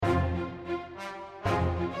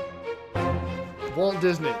Walt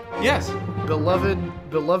Disney, Yes,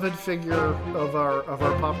 beloved figure of our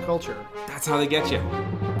pop culture. that's how they get you.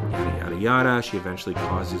 Yada, yada, yada. She eventually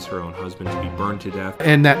causes her own husband to be burned to death.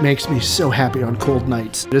 And that makes me so happy on cold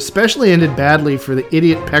nights. It especially ended badly for the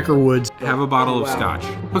idiot Peckerwoods. Have a bottle of scotch.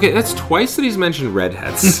 Okay, that's twice that he's mentioned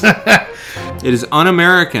redheads. It is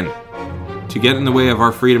un-American to get in the way of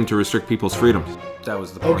our freedom to restrict people's freedoms. That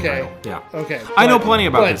was the porn Okay. title. Yeah. Okay. I know plenty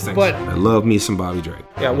about these things. But I love me some Bobby Drake.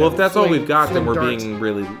 Yeah, well, if that's all we've got, then we're Fling being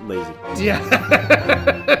really lazy. yeah.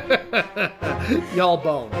 Y'all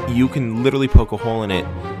bone. You can literally poke a hole in it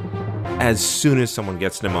as soon as someone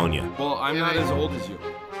gets pneumonia. Well, I'm not as old as you.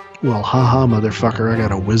 Well, haha, motherfucker, I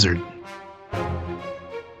got a wizard.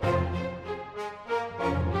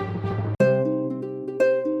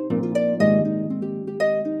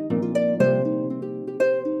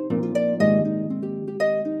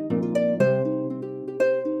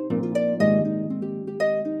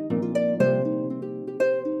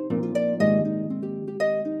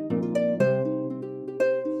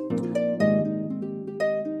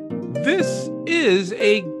 This is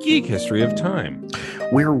a geek history of time.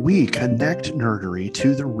 Where we connect nerdery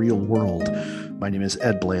to the real world. My name is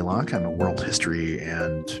Ed Blaylock. I'm a world history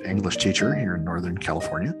and English teacher here in Northern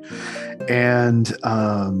California. And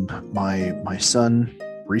my son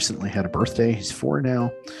recently had a birthday. He's 4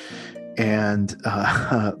 now. And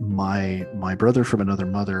my brother from another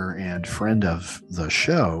mother and friend of the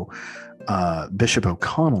show, Bishop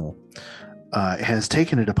O'Connell, has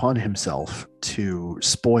taken it upon himself to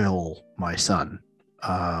spoil my son.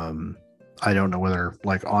 I don't know whether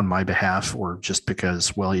like on my behalf or just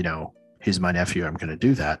because, well, you know, he's my nephew, I'm going to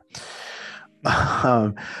do that.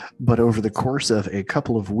 But over the course of a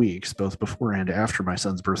couple of weeks, both before and after my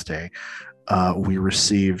son's birthday, we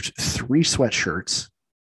received 3 sweatshirts.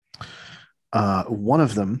 One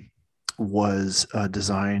of them was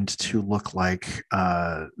designed to look like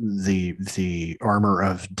the armor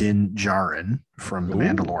of Din Djarin from The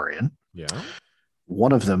Mandalorian. Yeah.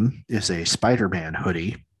 One of them is a Spider-Man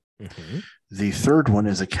hoodie. Mm-hmm. The third one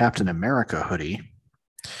is a Captain America hoodie,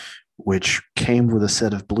 which came with a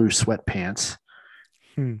set of blue sweatpants.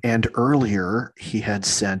 And earlier, he had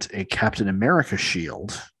sent a Captain America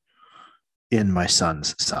shield in my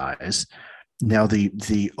son's size. Now,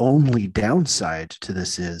 the only downside to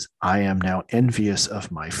this is I am now envious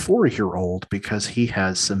of my 4-year-old because he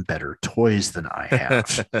has some better toys than I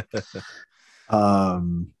have.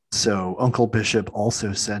 So Uncle Bishop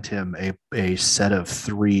also sent him a set of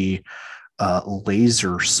 3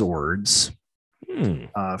 laser swords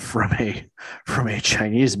from a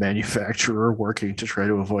Chinese manufacturer working to try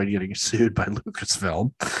to avoid getting sued by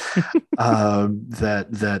Lucasfilm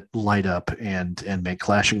that light up and make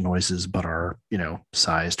clashing noises, but are, you know,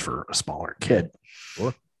 sized for a smaller kid.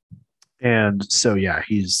 Sure. And so, yeah,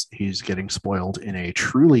 he's getting spoiled in a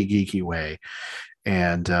truly geeky way.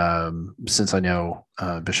 And since I know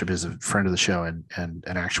Bishop is a friend of the show and an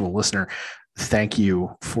actual listener, thank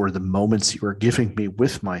you for the moments you are giving me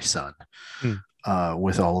with my son.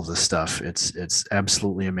 With all of this stuff. It's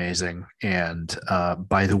absolutely amazing. And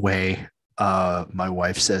by the way, my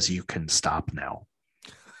wife says you can stop now.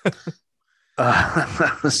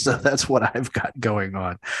 So that's what I've got going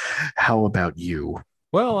on. How about you?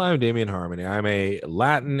 Well, I'm Damian Harmony. I'm a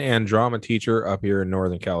Latin and drama teacher up here in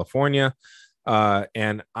Northern California.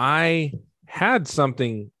 And I had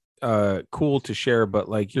something cool to share, but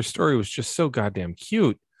like your story was just so goddamn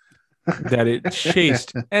cute that it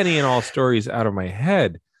chased any and all stories out of my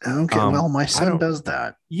head. Okay, well, my son does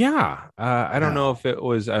that. Yeah. I don't know if it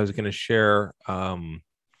was, I was going to share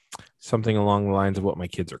something along the lines of what my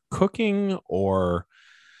kids are cooking or.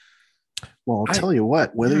 Well, I'll tell you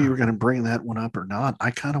what, whether you were going to bring that one up or not, I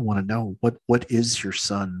kind of want to know what is your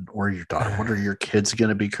son or your daughter? What are your kids going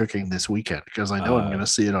to be cooking this weekend? Because I know I'm going to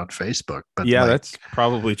see it on Facebook. But yeah, that's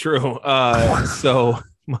probably true. So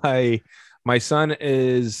my son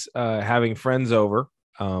is having friends over,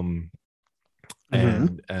 and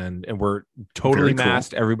we're totally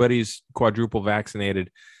masked. Everybody's quadruple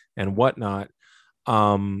vaccinated and whatnot.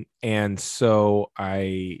 And so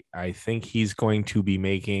I think he's going to be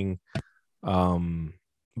making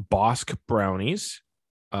Bosc brownies,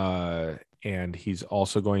 and he's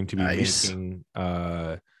also going to be making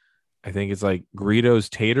I think it's like Greedo's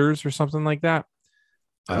taters or something like that.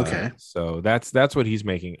 Okay. So that's what he's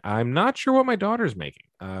making. I'm not sure what my daughter's making.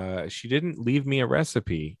 She didn't leave me a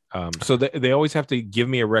recipe. So they always have to give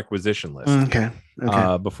me a requisition list. Okay.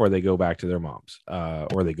 Before they go back to their moms,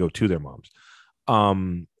 or they go to their moms.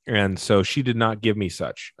 And so she did not give me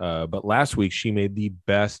such. But last week she made the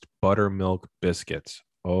best buttermilk biscuits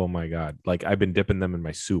Oh my God. Like I've been dipping them in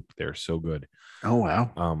my soup. They're so good. Oh,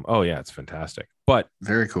 wow. Oh yeah, it's fantastic. But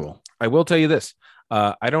Very cool. I will tell you this.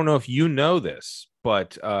 I don't know if you know this,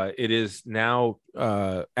 but it is now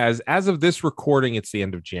as of this recording, it's the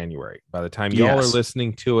end of January. By the time y'all are Yes.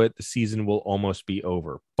 listening to it, the season will almost be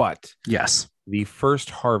over. But Yes. the first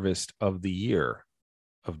harvest of the year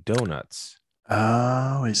of donuts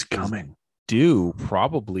Oh, is coming. due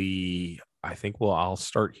probably. I think I'll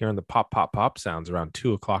start hearing the pop pop pop sounds around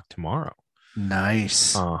 2:00 tomorrow.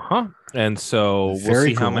 Nice. And so we'll Very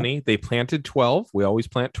see how cool. many. They planted 12. We always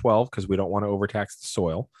plant 12 because we don't want to overtax the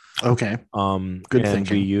soil. Okay. Good And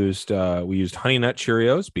thinking. we used Honey Nut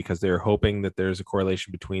Cheerios because they're hoping that there's a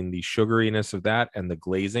correlation between the sugariness of that and the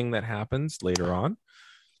glazing that happens later on.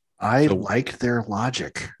 I like their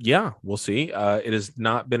logic. Yeah, we'll see. It has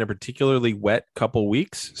not been a particularly wet couple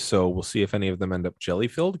weeks, so we'll see if any of them end up jelly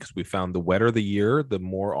filled because we found the wetter the year, the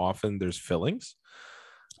more often there's fillings.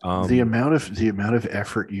 The amount of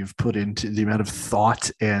effort you've put into the amount of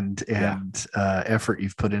thought and effort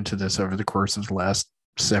you've put into this over the course of the last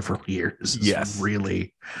several years. Yes.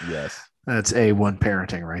 Really. Yes. That's A1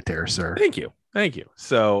 parenting right there, sir. Thank you.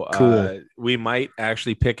 So Cool. We might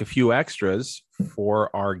actually pick a few extras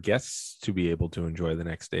for our guests to be able to enjoy the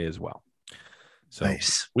next day as well. So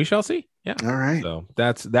nice. We shall see. Yeah. All right. So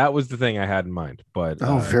that was the thing I had in mind. But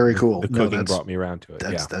very cool. The cooking brought me around to it.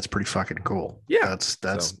 That's pretty fucking cool. Yeah.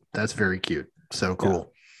 That's very cute. So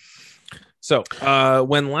cool. Yeah. So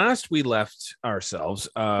when last we left ourselves,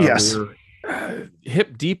 yes, we were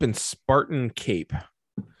hip deep in Spartan Cape.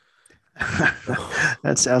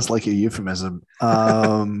 That sounds like a euphemism.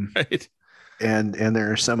 Right. And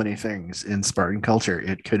there are so many things in Spartan culture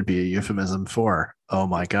it could be a euphemism for. Oh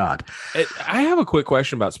my God. I have a quick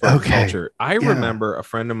question about Spartan culture. I remember a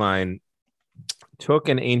friend of mine took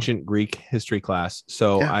an ancient Greek history class,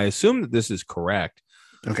 so I assume that this is correct.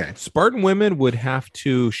 Okay. Spartan women would have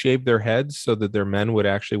to shave their heads so that their men would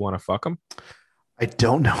actually want to fuck them. I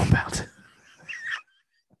don't know about it.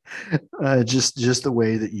 Just the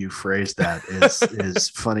way that you phrased that is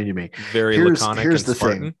funny to me. Very laconic. Here's and the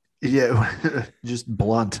Spartan. thing. Yeah, just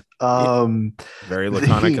blunt. Very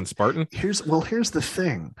laconic and Spartan. Here's the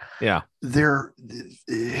thing. Yeah,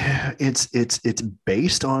 it's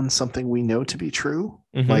based on something we know to be true,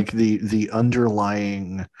 like the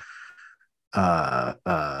underlying. I'm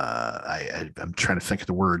trying to think of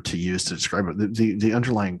the word to use to describe it. The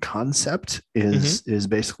underlying concept is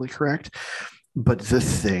basically correct, but the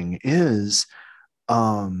thing is,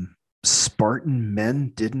 Spartan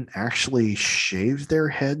men didn't actually shave their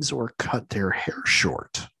heads or cut their hair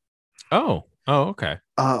short. Oh, okay.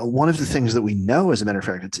 One of the things that we know, as a matter of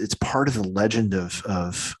fact, it's part of the legend of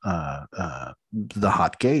the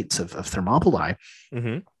Hot Gates of Thermopylae,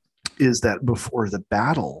 is that before the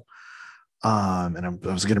battle, and I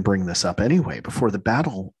was going to bring this up anyway, before the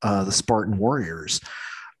battle, the Spartan warriors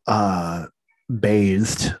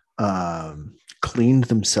bathed, cleaned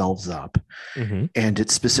themselves up, and it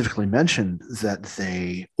specifically mentioned that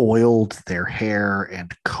they oiled their hair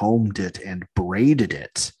and combed it and braided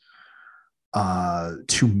it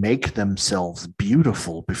to make themselves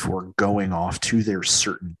beautiful before going off to their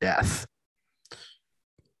certain death.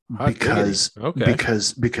 Because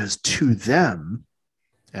to them,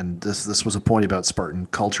 and this was a point about Spartan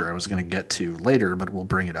culture I was going to get to later, but we'll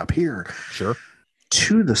bring it up here. Sure.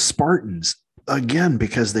 To the Spartans, again,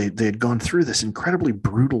 because they had gone through this incredibly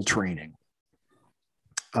brutal training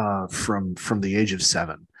from the age of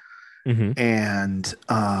 7, and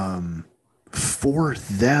for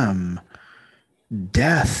them,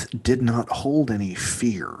 death did not hold any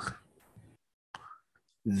fear.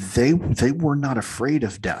 They were not afraid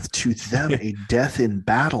of death. To them, a death in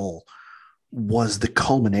battle was the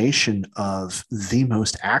culmination of the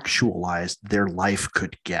most actualized their life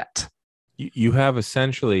could get. You have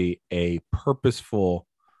essentially a purposeful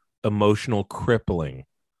emotional crippling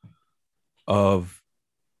of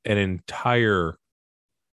an entire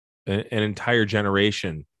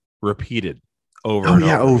generation repeated over and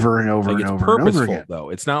over. Over and over like and it's over purposeful, and over again. Though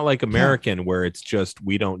it's not like American where it's just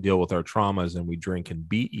we don't deal with our traumas and we drink and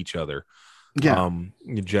beat each other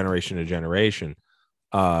generation to generation.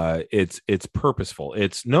 It's purposeful.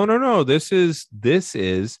 It's no this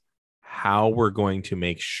is how we're going to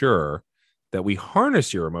make sure that we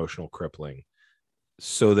harness your emotional crippling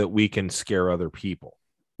so that we can scare other people.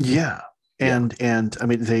 And I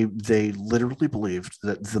mean, they literally believed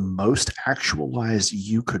that the most actualized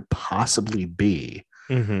you could possibly be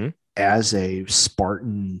as a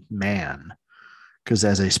Spartan man, because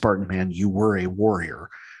as a Spartan man, you were a warrior,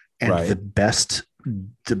 and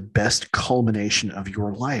the best culmination of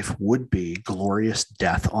your life would be glorious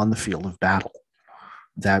death on the field of battle.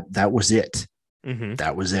 That was it. Mm-hmm.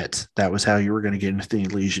 That was it. That was how you were going to get into the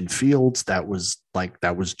Elysian Fields. That was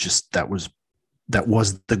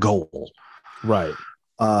the goal. Right.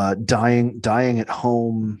 Dying at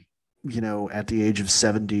home, at the age of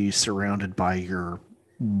 70, surrounded by your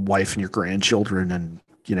wife and your grandchildren and,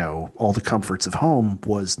 all the comforts of home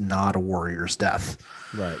was not a warrior's death.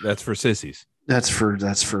 Right. That's for sissies. That's for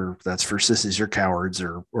sissies or cowards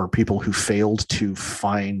or people who failed to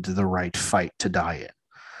find the right fight to die in.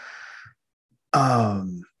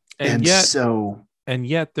 And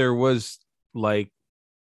yet there was it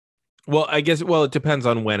depends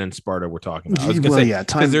on when in Sparta we're talking about. I was going to say,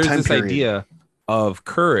 because there's this period. Idea of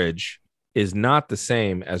courage is not the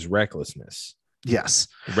same as recklessness. Yes.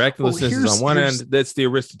 Recklessness is on one end. That's the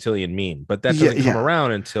Aristotelian mean, but that doesn't come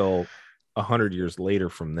around until 100 years later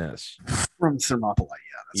from this. From Thermopylae.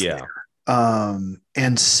 Yeah. Later.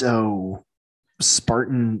 And so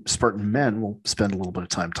Spartan men, we'll spend a little bit of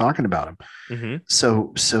time talking about them. Mm-hmm.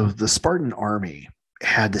 So the Spartan army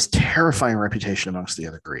had this terrifying reputation amongst the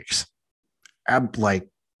other Greeks. Like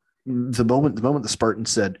the moment the Spartans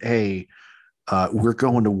said, "Hey, we're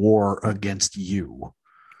going to war against you,"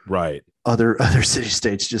 right? Other city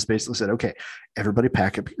states just basically said, "Okay, everybody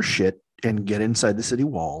pack up your shit and get inside the city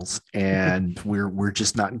walls, and we're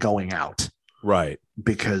just not going out." Right.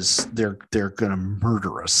 Because they're going to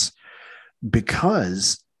murder us.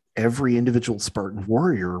 Because every individual Spartan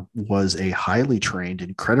warrior was a highly trained,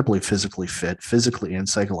 incredibly physically fit, physically and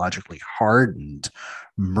psychologically hardened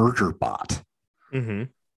murder bot. Mm-hmm.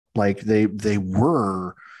 Like they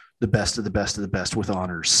were the best of the best of the best with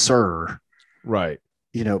honors, sir. Right.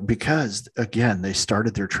 Because again, they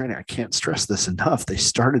started their training. I can't stress this enough. They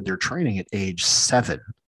started their training at age 7.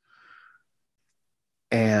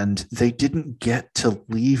 And they didn't get to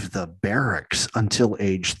leave the barracks until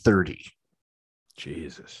age 30.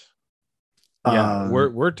 Jesus. Yeah,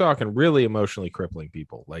 we're talking really emotionally crippling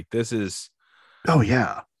people. Like this is. Oh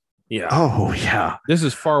yeah. Yeah. Oh yeah. This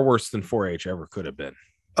is far worse than 4-H ever could have been.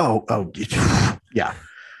 Oh yeah.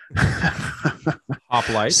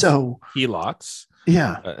 Hoplites. So helots.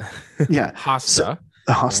 Yeah. Yeah. Hosta.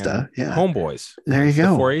 Yeah. Homeboys. There you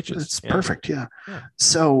go. 4-H's. It's perfect. Yeah.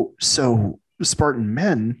 So Spartan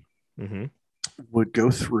men mm-hmm. would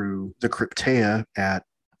go through the Crypteia at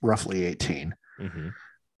roughly 18. Mm-hmm.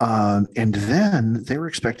 And then they were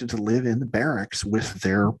expected to live in the barracks with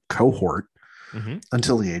their cohort mm-hmm.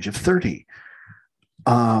 until the age of 30.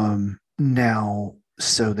 Now,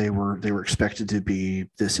 so they were expected to be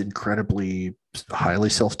this incredibly highly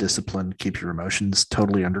self-disciplined, keep your emotions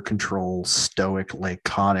totally under control, stoic,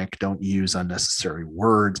 laconic, don't use unnecessary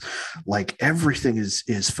words. Like everything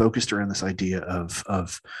is focused around this idea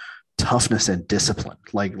of toughness and discipline.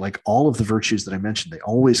 Like all of the virtues that I mentioned, they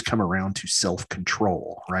always come around to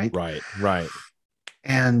self-control, right? Right.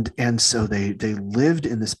 And so they lived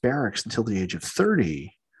in this barracks until the age of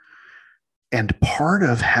 30. And part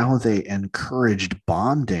of how they encouraged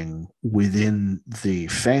bonding within the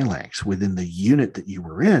phalanx, within the unit that you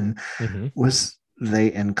were in, mm-hmm. was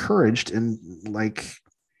they encouraged, and like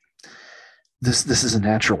this is a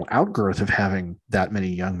natural outgrowth of having that many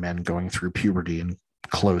young men going through puberty in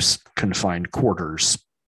close confined quarters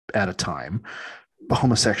at a time.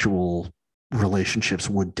 Homosexual relationships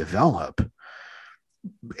would develop,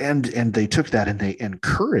 and they took that and they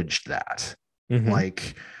encouraged that.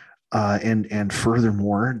 Mm-hmm. And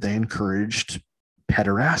furthermore, they encouraged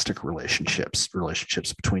pederastic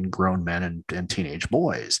relationships between grown men and teenage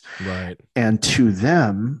boys. Right. And to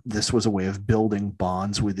them, this was a way of building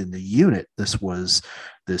bonds within the unit. This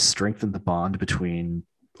strengthened the bond between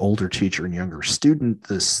older teacher and younger student.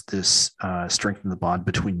 This strengthened the bond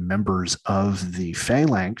between members of the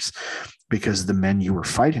phalanx, because the men you were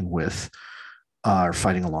fighting with or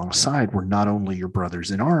fighting alongside were not only your brothers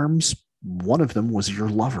in arms, one of them was your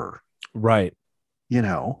lover. Right.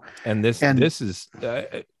 And this is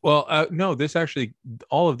this actually,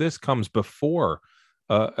 all of this comes before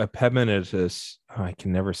Epaminondas. I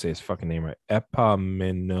can never say his fucking name right.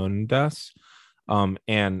 Epaminondas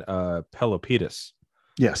and Pelopidas.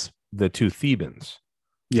 Yes. The two Thebans.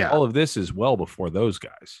 Yeah. All of this is well before those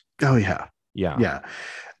guys. Oh yeah. Yeah. Yeah.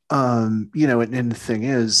 And the thing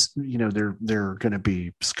is, they're going to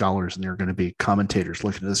be scholars and they're going to be commentators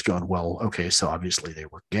looking at this going, well, okay, so obviously they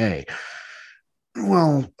were gay.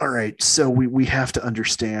 Well, all right. So we have to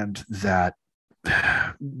understand that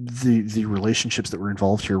the relationships that were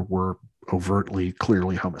involved here were overtly,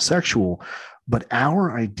 clearly homosexual, but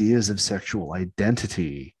our ideas of sexual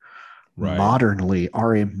identity modernly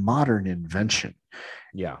are a modern invention.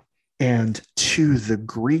 Yeah. And to the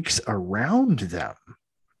Greeks around them,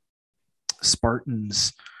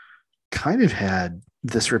 Spartans kind of had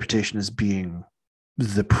this reputation as being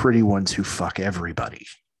the pretty ones who fuck everybody.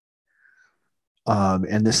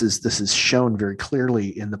 And this is shown very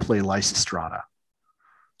clearly in the play Lysistrata.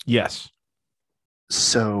 Yes.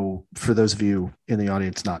 So for those of you in the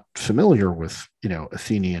audience not familiar with,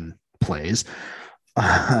 Athenian plays,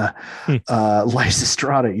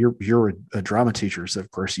 Lysistrata, you're a drama teacher, so of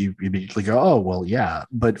course you immediately go, oh well, yeah.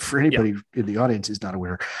 But for anybody in the audience who's not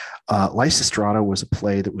aware, Lysistrata was a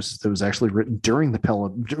play that was actually written during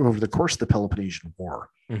over the course of the Peloponnesian War,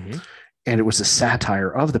 and it was a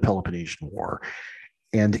satire of the Peloponnesian War.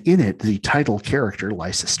 And in it, the title character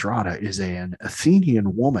Lysistrata is an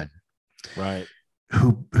Athenian woman, right,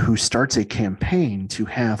 who starts a campaign to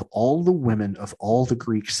have all the women of all the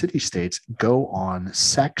Greek city-states go on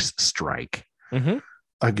sex strike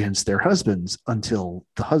against their husbands until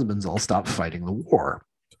the husbands all stop fighting the war.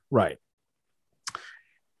 Right.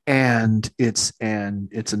 And it's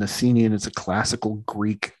a classical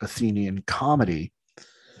Greek Athenian comedy.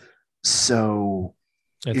 So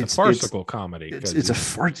it's a farcical comedy. It's a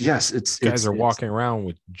farce. Yes, guys are walking around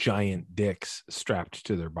with giant dicks strapped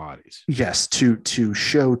to their bodies. Yes, to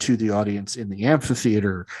show to the audience in the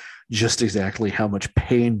amphitheater just exactly how much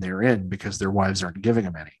pain they're in because their wives aren't giving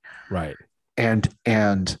them any. Right. And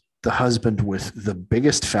the husband with the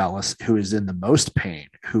biggest phallus, who is in the most pain,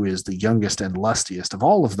 who is the youngest and lustiest of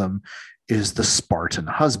all of them, is the Spartan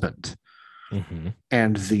husband.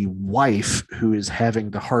 And the wife, who is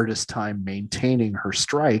having the hardest time maintaining her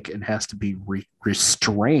strike and has to be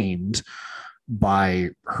restrained by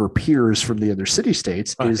her peers from the other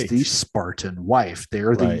city-states, is the Spartan wife.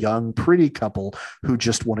 They're the young, pretty couple who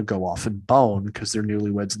just want to go off and bone because they're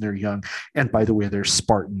newlyweds and they're young. And by the way, they're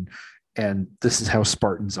Spartan, and this is how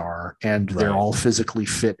Spartans are, and they're all physically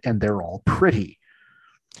fit and they're all pretty.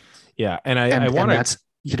 Yeah, and I want to.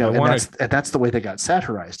 That's the way they got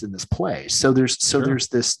satirized in this play. So there's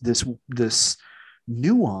this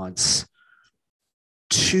nuance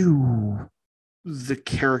to the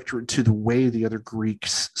character, to the way the other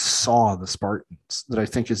Greeks saw the Spartans, that I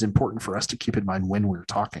think is important for us to keep in mind when we're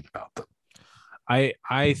talking about them.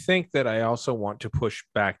 I think that I also want to push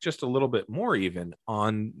back just a little bit more even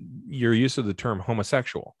on your use of the term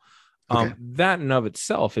homosexual. That in of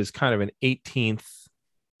itself is kind of an 18th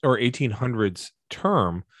or 1800s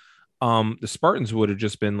term. The Spartans would have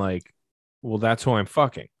just been like, well, that's who I'm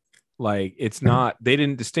fucking. Like, it's not, they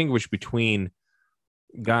didn't distinguish between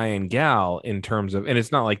guy and gal in terms of, and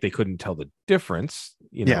it's not like they couldn't tell the difference,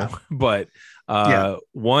 but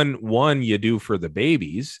one you do for the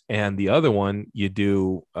babies and the other one you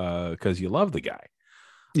do because you love the guy.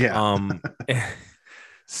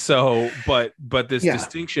 So but this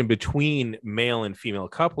distinction between male and female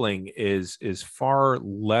coupling is far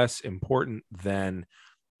less important than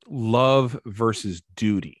love versus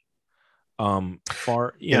duty. There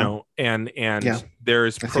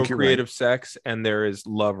is procreative sex and there is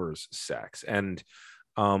lovers sex, and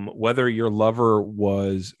whether your lover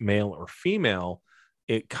was male or female,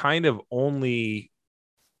 it kind of only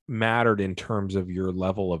mattered in terms of your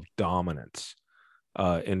level of dominance,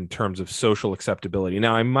 in terms of social acceptability.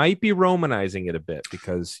 Now, I might be romanizing it a bit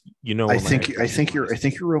because I think you're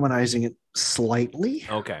romanizing it slightly.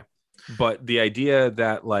 Okay. But the idea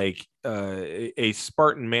that like a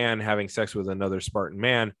Spartan man having sex with another Spartan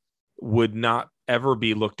man would not ever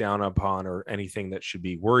be looked down upon or anything that should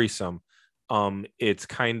be worrisome. It's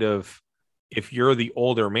kind of, if you're the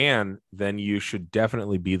older man, then you should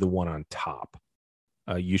definitely be the one on top.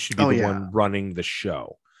 You should be the one running the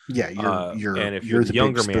show. Yeah, and if you're the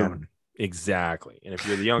younger man, exactly. And if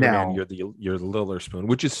you're the younger man, you're the littler spoon,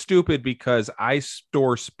 which is stupid because I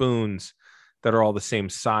store spoons that are all the same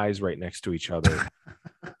size right next to each other.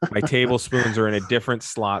 My tablespoons are in a different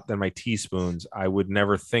slot than my teaspoons. I would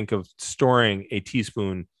never think of storing a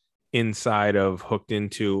teaspoon inside of hooked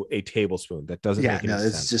into a tablespoon. That doesn't make any sense.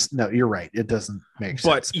 It's just, you're right. It doesn't make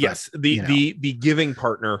sense. But yes, the giving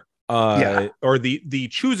partner or the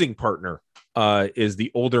choosing partner is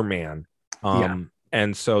the older man.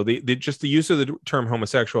 And so the use of the term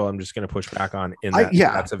homosexual, I'm just going to push back on in that.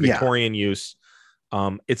 That's a Victorian use.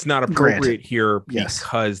 It's not appropriate here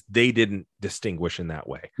because they didn't distinguish in that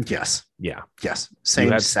way. Yes. Yeah. Yes.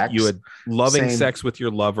 Sex. You had loving sex with your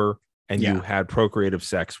lover, and you had procreative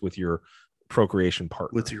sex with your procreation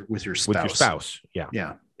partner. With your spouse. Yeah.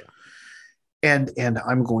 Yeah. And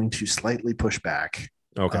I'm going to slightly push back.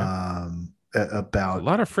 Okay. About a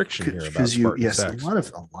lot of friction here about Spartan sex.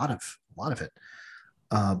 a lot of it.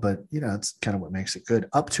 But it's kind of what makes it good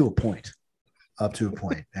up to a point. After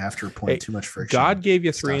a point, too much friction. God gave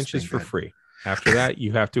you 3 inches for free. After that,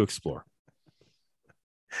 you have to explore.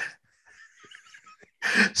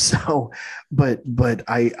 So, but I'm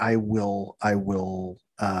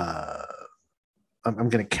going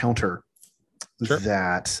to counter Sure.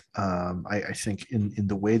 that. I think in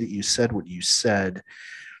the way that you said what you said,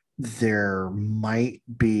 there might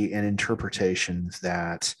be an interpretation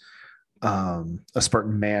that a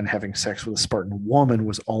Spartan man having sex with a Spartan woman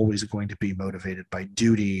was always going to be motivated by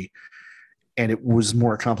duty, and it was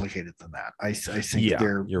more complicated than that. I think Yeah,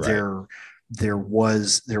 you're right. there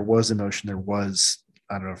was emotion, there was,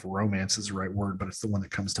 I don't know if romance is the right word, but it's the one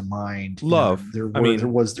that comes to mind. You know, Love. I there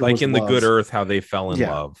mean, was like in the Good love. Earth, how they fell in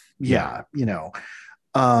Yeah, love. Yeah. yeah, you know.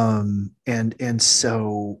 And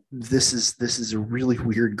so this is a really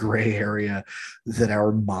weird gray area that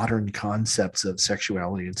our modern concepts of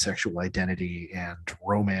sexuality and sexual identity and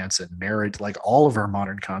romance and marriage, like all of our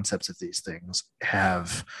modern concepts of these things,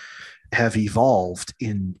 have evolved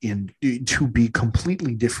in to be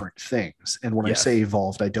completely different things. And when I say Yes.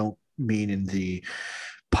 evolved, I don't mean in the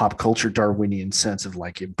pop culture Darwinian sense of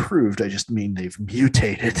like improved. I just mean they've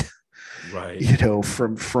mutated, Right. you know,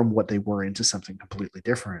 from what they were into something completely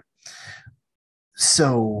different.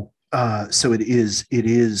 So so it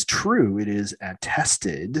is true, it is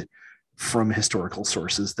attested from historical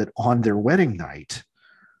sources that on their wedding night,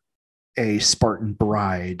 a Spartan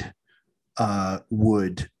bride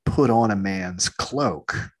would put on a man's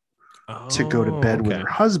cloak to go to Oh, bed with her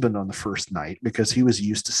okay. husband on the first night because he was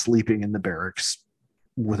used to sleeping in the barracks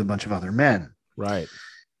with a bunch of other men. Right.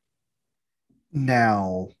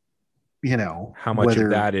 Now, you know, How much of whether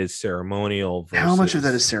that is ceremonial how much of that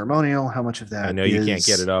is versus ceremonial, how much of I that know you can't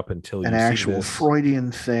get is it up until an you see actual this.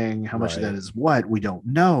 Freudian thing, how much of that Right. is what, we don't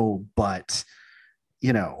know, but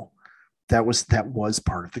you know, that was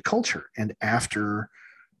part of the culture. And after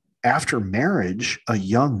marriage, a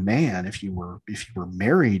young man, if you were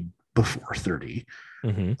married before 30,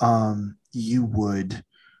 Mm-hmm. you would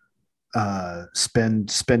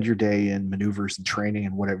spend your day in maneuvers and training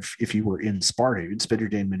and whatever. If you were in Sparta, you'd spend your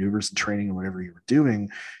day in maneuvers and training and whatever you were doing.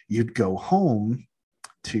 You'd go home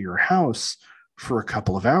to your house for a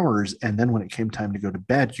couple of hours, and then when it came time to go to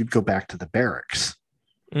bed, you'd go back to the barracks.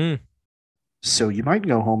 Mm, So you might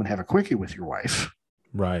go home and have a quickie with your wife,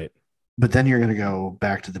 right. but then you're going to go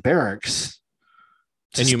back to the barracks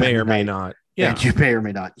to And you spend may the or may night, not. and Yeah. you may or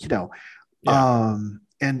may not, you know. Yeah.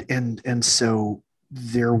 And so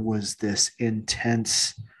there was this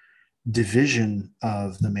intense division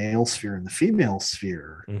of the male sphere and the female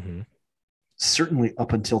sphere, Mm-hmm. certainly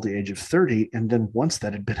up until the age of 30. And then once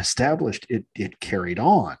that had been established, it carried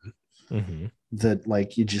on. Mm-hmm. That,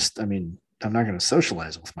 like, you just, I mean, I'm not going to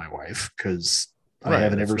socialize with my wife because I Right.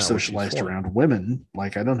 haven't That's ever not what she's socialized for. around women.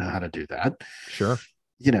 Like, I don't know how to do that, Sure.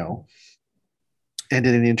 you know. And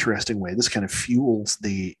in an interesting way, this kind of fuels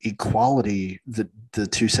the equality that the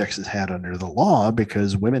two sexes had under the law,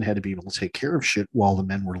 because women had to be able to take care of shit while the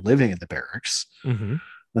men were living in the barracks Mm-hmm.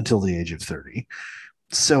 until the age of 30.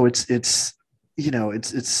 So it's you know,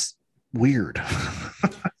 it's weird.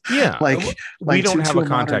 Yeah. like We don't have to a a modern,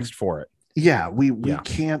 context for it. yeah, we Yeah.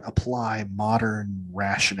 can't apply modern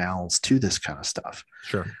rationales to this kind of stuff.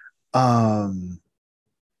 Sure. Um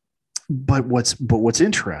but what's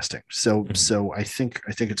interesting, Mm-hmm. so I think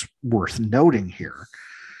it's worth noting here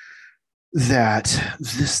that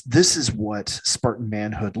this is what Spartan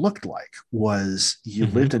manhood looked like. Was you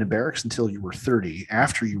Mm-hmm. lived in a barracks until you were 30.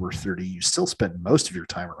 After you were 30, you still spent most of your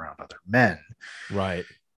time around other men. Right.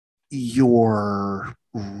 Your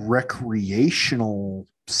recreational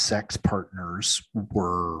sex partners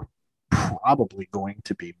were probably going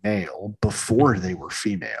to be male before Mm-hmm. they were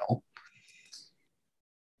female.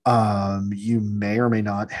 You may or may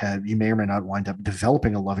not have, you may or may not wind up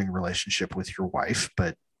developing a loving relationship with your wife,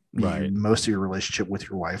 but Right. most of your relationship with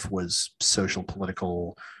your wife was social,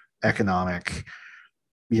 political, economic,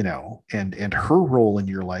 you know, and her role in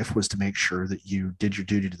your life was to make sure that you did your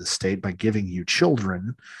duty to the state by giving you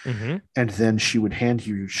children. Mm-hmm. And then she would hand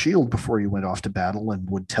you your shield before you went off to battle and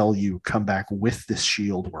would tell you, come back with this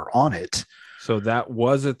shield, we're on it. So that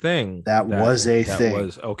was a thing. That was a That thing.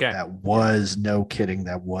 was okay. That Yeah. was, no kidding,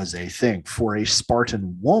 that was a thing. For a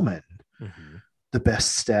Spartan woman, Mm-hmm. the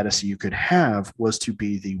best status you could have was to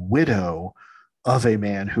be the widow of a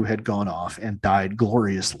man who had gone off and died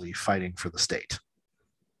gloriously fighting for the state.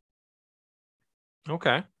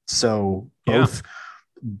 Okay. So Yeah.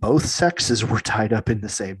 both sexes were tied up in the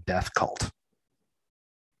same death cult.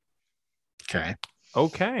 Okay.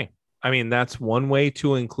 Okay. I mean, that's one way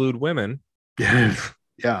to include women.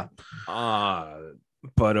 Yeah.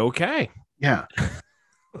 But okay. Yeah.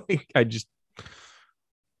 I just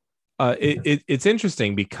it's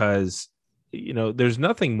interesting because, you know, there's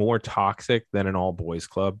nothing more toxic than an all boys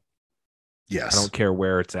club. Yes. I don't care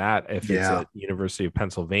where it's at. If it's at University of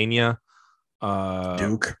Pennsylvania,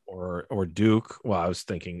 Duke or Duke. Well, I was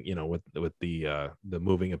thinking, with the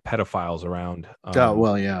moving of pedophiles around.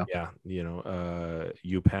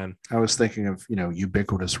 UPenn. I was thinking of,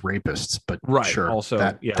 ubiquitous rapists, but right. Sure. Also,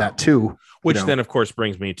 that too. Which then, of course,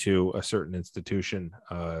 brings me to a certain institution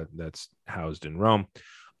that's housed in Rome.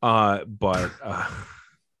 But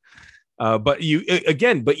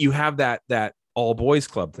you have that all boys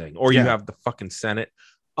club thing, or you have the fucking Senate.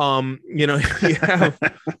 You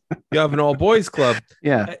have an all boys club,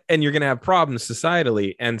 and you're going to have problems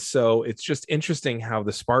societally. And so it's just interesting how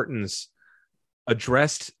the Spartans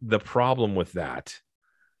addressed the problem with that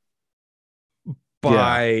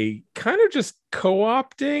by kind of just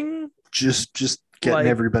co-opting, just getting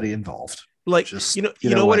everybody involved. Like, just, you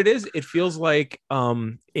know what it is? It feels like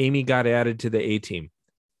Amy got added to the A team.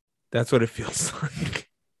 That's what it feels like.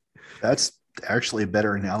 That's actually a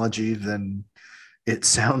better analogy than it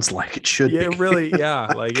sounds like it should be. Really,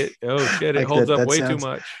 like it. Oh shit, it holds up way too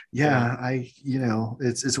much.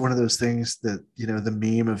 It's one of those things that, the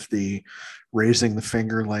meme of the raising the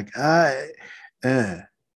finger, like, I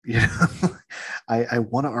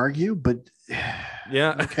want to argue, but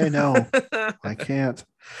okay, no, I can't.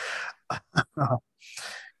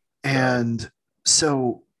 And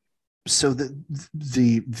so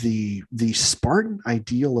the Spartan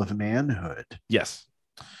ideal of manhood,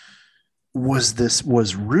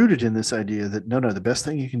 was rooted in this idea that no, the best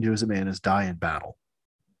thing you can do as a man is die in battle.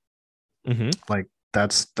 Mm-hmm. Like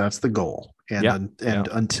that's the goal. And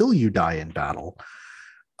until you die in battle,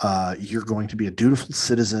 you're going to be a dutiful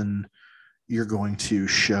citizen. You're going to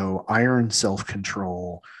show iron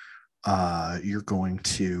self-control. You're going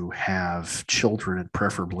to have children, and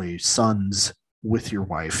preferably sons, with your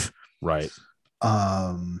wife. Right.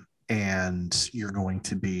 And you're going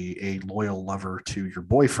to be a loyal lover to your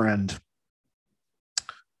boyfriend.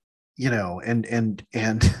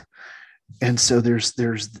 And so there's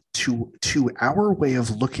to our way of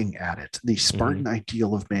looking at it, the Spartan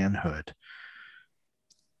ideal of manhood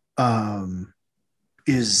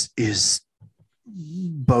is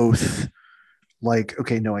both like,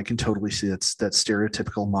 okay, no, I can totally see that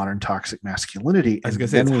stereotypical modern toxic masculinity. I was gonna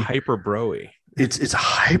say it's hyper broy. It's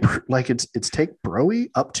hyper, like it's take broy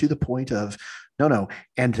up to the point of no,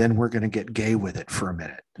 and then we're gonna get gay with it for a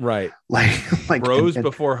minute, right? Like bros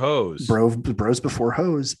before hoes, bros before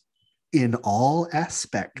hoes, in all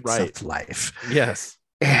aspects of life. Yes,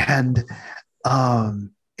 and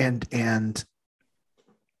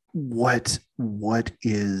what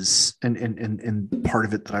is and part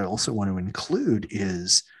of it that I also want to include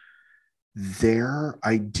is their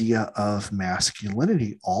idea of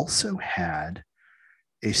masculinity also had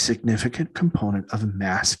a significant component of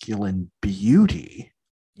masculine beauty.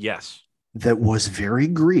 Yes. That was very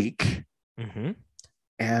Greek. Mm-hmm.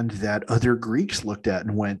 And that other Greeks looked at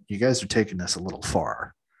and went, you guys are taking this a little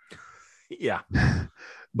far. Yeah.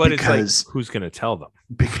 But because, it's like, who's going to tell them?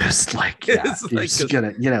 Because you're just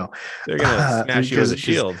gonna, they're going to smash you with a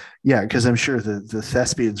shield. Yeah. Because I'm sure the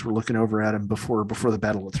thespians were looking over at him before the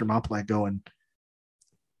Battle of Thermopylae going,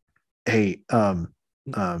 hey,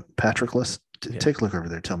 Patroclus, take a look over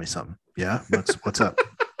there. Tell me something. Yeah. What's up?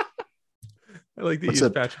 I like to use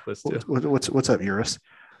Patroclus too. What's up, Eurus?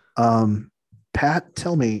 Pat,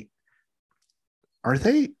 tell me, are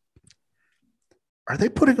they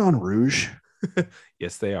putting on rouge?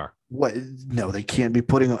 Yes, they are. What? No, they can't be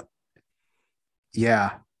putting on.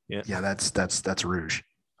 Yeah. That's rouge.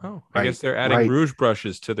 Oh, I guess they're adding rouge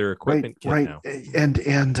brushes to their equipment kit now. And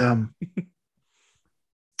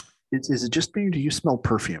is it just me, or do you smell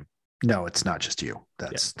perfume? No, it's not just you.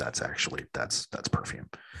 That's perfume.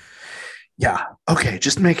 Yeah. Okay.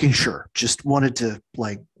 Just making sure. Just wanted to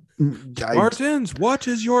Spartans, what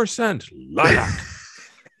is your scent? Lilac.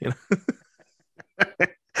 Yeah,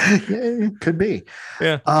 it could be.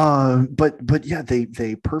 Yeah. But yeah,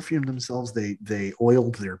 they perfumed themselves. They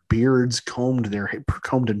oiled their beards, combed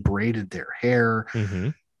and braided their hair,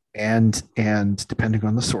 and depending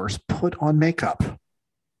on the source, put on makeup.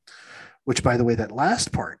 Which, by the way, that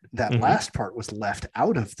last part was left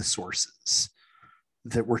out of the sources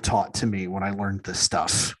that were taught to me when I learned this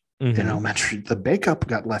stuff in elementary. The makeup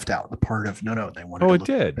got left out. The part of no, they wanted to look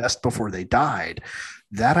the best before they died.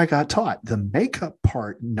 That I got taught. The makeup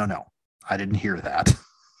part, no, I didn't hear that.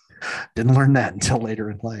 Didn't learn that until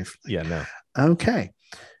later in life. Yeah, no. Okay,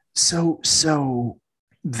 so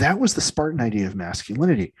that was the Spartan idea of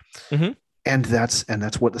masculinity, and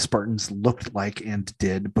that's what the Spartans looked like and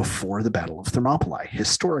did before the Battle of Thermopylae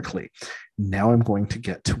historically. Now I'm going to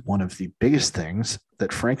get to one of the biggest things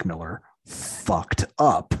that Frank Miller fucked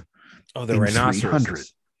up. Oh, the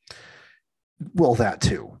rhinoceros. Well, that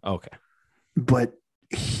too. Okay. But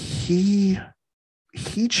he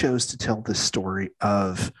chose to tell this story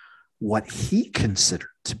of what he considered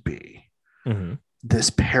to be Mm-hmm. this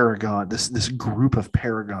paragon, this group of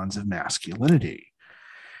paragons of masculinity.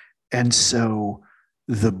 And so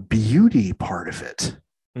the beauty part of it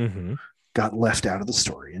Mm-hmm. got left out of the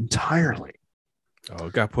story entirely. Oh,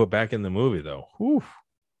 it got put back in the movie though. Whew.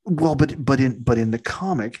 Well, but in the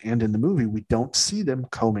comic and in the movie, we don't see them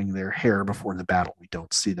combing their hair before the battle. We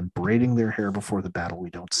don't see them braiding their hair before the battle. We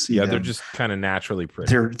don't see Yeah, them. they're just kind of naturally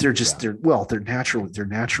pretty. They're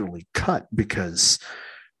naturally cut because,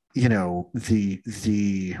 you know, the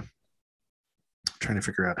I'm trying to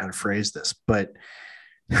figure out how to phrase this, but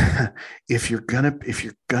if you're gonna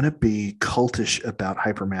be cultish about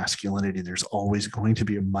hypermasculinity, there's always going to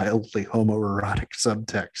be a mildly homoerotic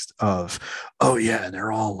subtext of, oh yeah, and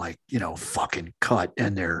they're all like, you know, fucking cut,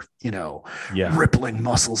 and they're, you know, rippling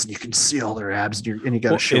muscles, and you can see all their abs, and you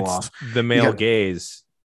got to show off. The male gaze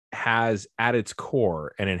has at its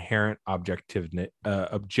core an inherent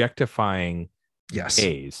objectifying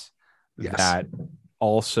gaze that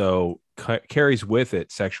also carries with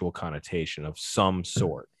it sexual connotation of some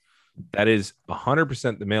sort. That is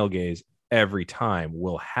 100% the male gaze every time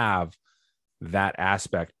will have that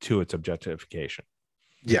aspect to its objectification.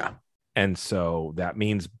 Yeah. And so that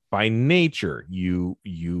means by nature you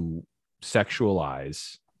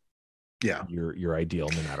sexualize your ideal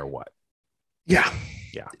no matter what. Yeah.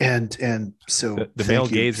 Yeah. And so the male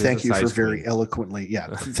gaze thank you for very eloquently.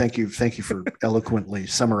 Yeah. Thank you for eloquently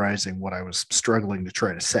summarizing what I was struggling to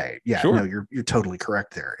try to say. Yeah. Sure. No, you're totally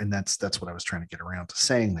correct there. And that's what I was trying to get around to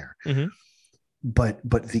saying there. Mm-hmm. But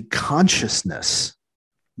the consciousness,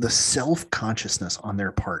 the self-consciousness on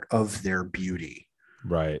their part of their beauty,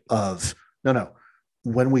 right? Of no,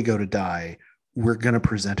 when we go to die, we're going to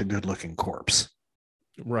present a good-looking corpse.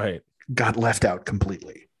 Right. Got left out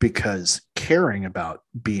completely because caring about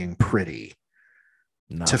being pretty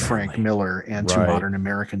to Frank Miller and to modern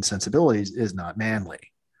American sensibilities is not manly.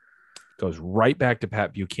 Goes right back to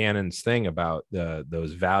Pat Buchanan's thing about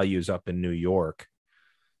those values up in New York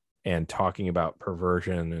and talking about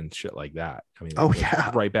perversion and shit like that. I mean,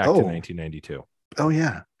 right back to 1992. Oh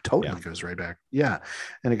yeah, totally goes right back. Yeah,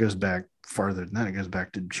 and it goes back farther than that. It goes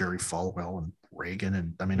back to Jerry Falwell and Reagan,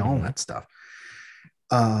 and I mean all that stuff.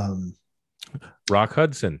 Rock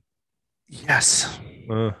Hudson. Yes.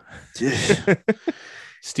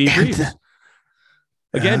 Steve Reeves.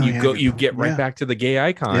 Again, you get right back to the gay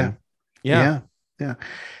icon. Yeah.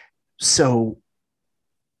 So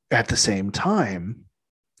at the same time,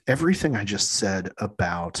 everything I just said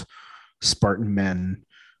about Spartan men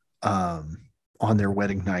on their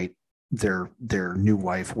wedding night, their new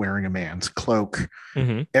wife wearing a man's cloak,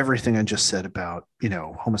 everything I just said about, you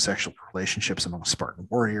know, homosexual relationships among Spartan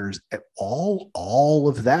warriors, all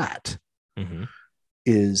of that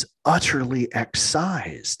is utterly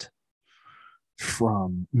excised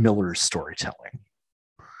from Miller's storytelling.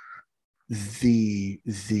 The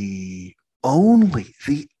only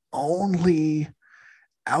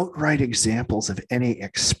outright examples of any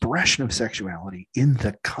expression of sexuality in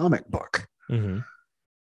the comic book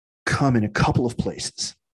come in a couple of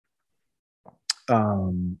places.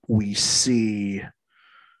 We see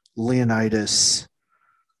Leonidas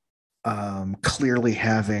clearly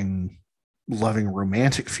having loving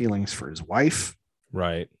romantic feelings for his wife.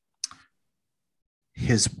 Right.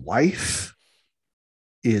 His wife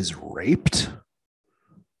is raped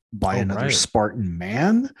by another Spartan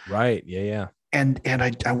man. Right. Yeah. And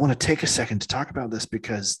I want to take a second to talk about this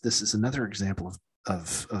because this is another example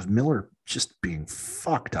of Miller just being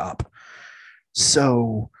fucked up.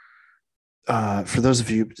 So for those of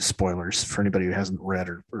you, spoilers for anybody who hasn't read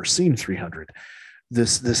or seen 300,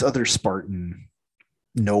 this other Spartan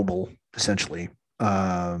noble essentially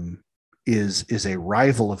is a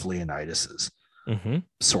rival of Leonidas's.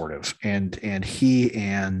 Sort of, and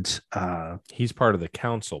he's part of the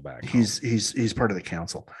council back home. He's part of the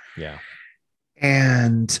council. Yeah.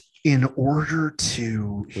 And in order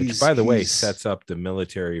to, which by the way sets up the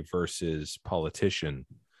military versus politician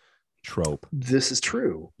trope. This is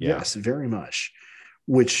true. Yeah. Yes, very much.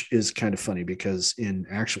 Which is kind of funny because in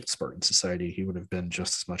actual Spartan society, he would have been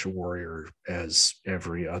just as much a warrior as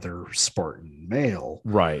every other Spartan male.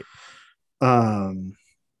 Right.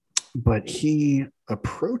 But he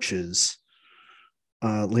approaches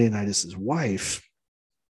Leonidas's wife,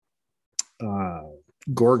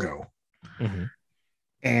 Gorgo,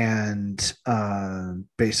 and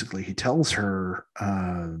basically he tells her,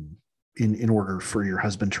 in order for your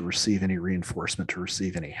husband to receive any reinforcement, to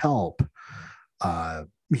receive any help,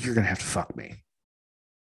 you're going to have to fuck me.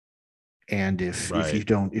 And if Right.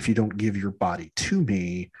 if you don't give your body to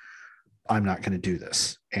me, I'm not going to do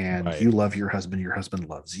this. And Right. you love your husband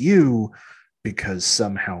loves you, because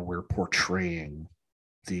somehow we're portraying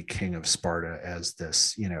the King of Sparta as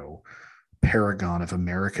this, paragon of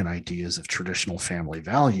American ideas of traditional family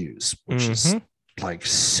values, which is like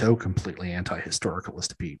so completely anti-historical as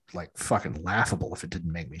to be like fucking laughable if it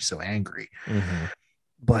didn't make me so angry.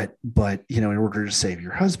 But in order to save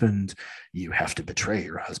your husband, you have to betray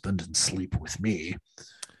your husband and sleep with me.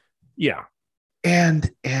 Yeah.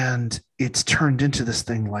 And it's turned into this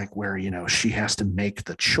thing like where, she has to make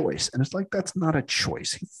the choice. And it's like, that's not a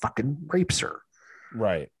choice. He fucking rapes her.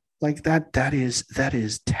 Right. Like that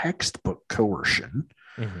is textbook coercion.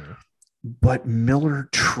 But Miller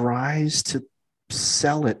tries to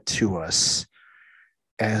sell it to us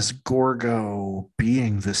as Gorgo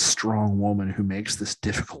being this strong woman who makes this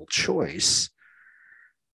difficult choice.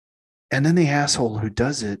 And then the asshole who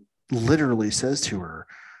does it literally says to her,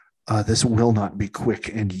 this will not be quick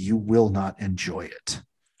and you will not enjoy it.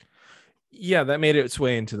 Yeah, that made its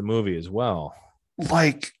way into the movie as well.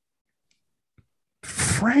 Like,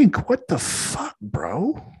 Frank, what the fuck,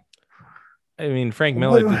 bro? I mean, Frank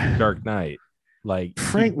Miller did The Dark Knight. Like,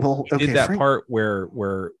 Frank, he did that part where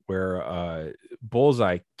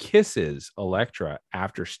Bullseye kisses Elektra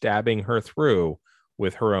after stabbing her through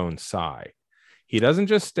with her own sigh. He doesn't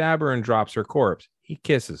just stab her and drops her corpse. He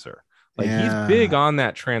kisses her. Like, he's big on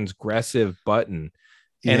that transgressive button.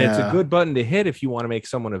 And it's a good button to hit if you want to make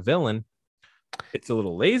someone a villain. It's a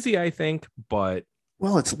little lazy, I think, but...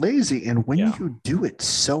 Well, it's lazy. And when you do it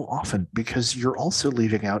so often, because you're also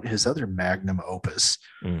leaving out his other magnum opus,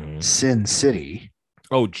 Sin City.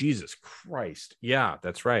 Oh, Jesus Christ. Yeah,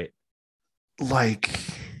 that's right. Like...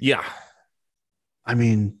 Yeah. I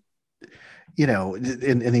mean...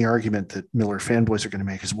 in the argument that Miller fanboys are going to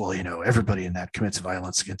make is, well, everybody in that commits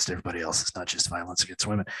violence against everybody else. It's not just violence against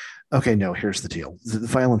women. Okay, no, here's the deal. The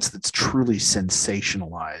violence that's truly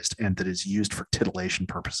sensationalized and that is used for titillation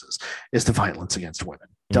purposes is the violence against women.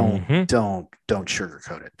 Don't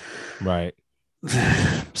sugarcoat it. Right.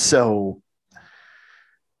 So,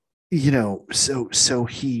 so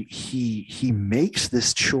he makes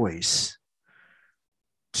this choice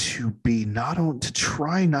to be not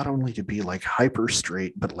only to be like hyper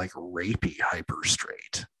straight, but like rapey hyper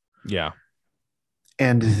straight. Yeah.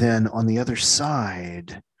 And then on the other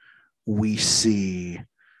side, we see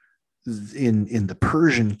in the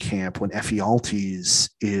Persian camp when Ephialtes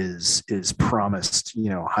is promised,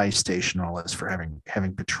 high station and all this for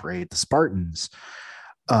having betrayed the Spartans.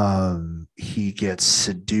 He gets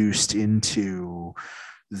seduced into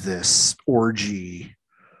this orgy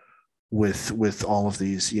with all of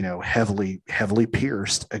these, heavily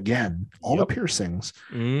pierced. Again, all the piercings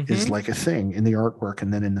is like a thing in the artwork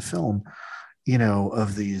and then in the film,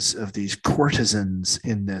 of these courtesans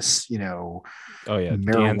in this,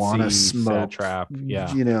 marijuana Dancy, smoke, satrap,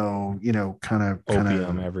 kind of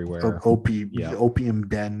opium everywhere, opium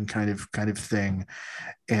den kind of thing.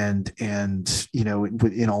 And in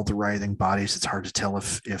all the writhing bodies, it's hard to tell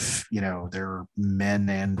if there are men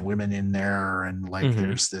and women in there, and like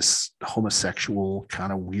there's this homosexual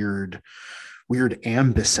kind of weird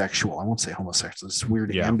ambisexual, I won't say homosexual, this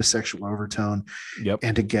weird ambisexual overtone.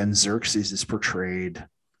 And again, Xerxes is portrayed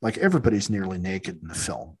like everybody's nearly naked in the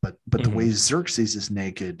film, but the way Xerxes is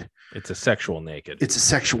naked, it's a sexual naked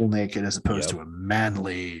as opposed to a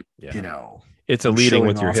manly, it's a leading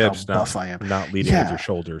with your hips, not leading with your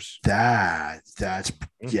shoulders. That's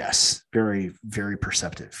yes, very, very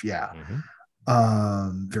perceptive. Very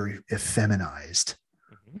effeminized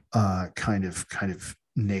kind of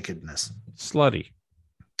nakedness, slutty.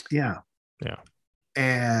 Yeah.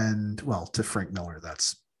 And well, to Frank Miller,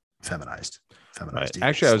 that's feminized. Right.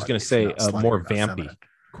 Actually, I was going to say more vampy, feminine.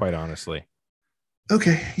 Quite honestly.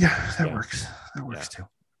 Okay, that works. That works too.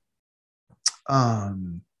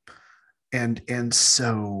 And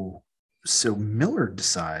so Miller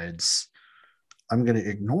decides, I'm going to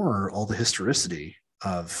ignore all the historicity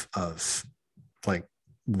of like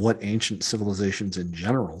what ancient civilizations in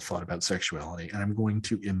general thought about sexuality, and I'm going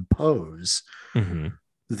to impose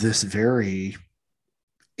this very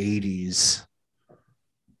 80s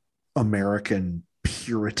American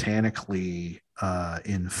puritanically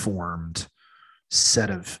informed set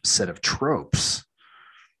of tropes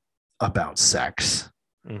about sex.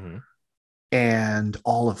 And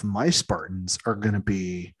all of my Spartans are going to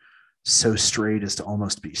be so straight as to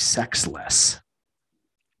almost be sexless.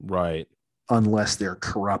 Right. Unless they're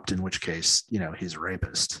corrupt, in which case, he's a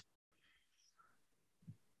rapist.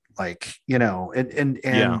 Like, and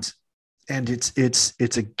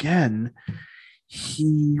it's again,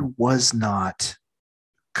 he was not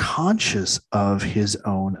conscious of his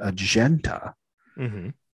own agenda, Mm-hmm.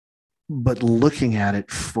 but looking at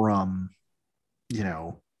it from,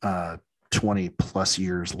 20 plus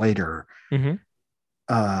years later, Mm-hmm.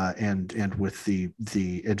 and with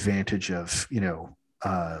the advantage of,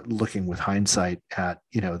 looking with hindsight at,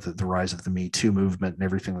 the rise of the Me Too movement and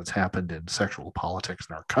everything that's happened in sexual politics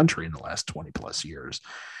in our country in the last 20 plus years,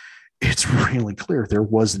 it's really clear there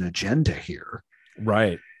was an agenda here.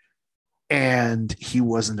 Right. And he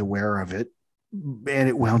wasn't aware of it. And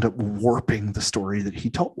it wound up warping the story that he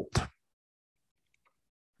told.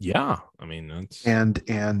 Yeah. I mean, that's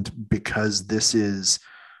And because this is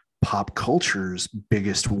pop culture's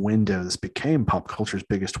biggest window, this became pop culture's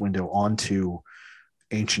biggest window onto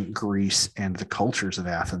ancient Greece and the cultures of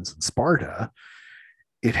Athens and Sparta,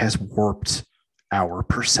 it has warped our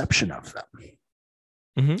perception of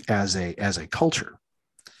them as a culture.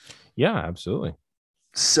 Yeah, absolutely.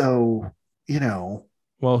 So,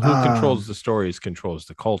 well, who controls the stories controls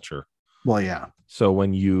the culture. Well, yeah. So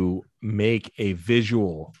when you make a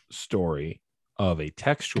visual story of a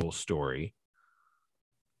textual story,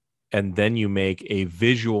 and then you make a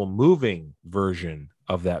visual moving version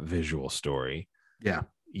of that visual story, yeah,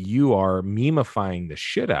 you are memifying the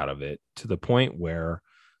shit out of it to the point where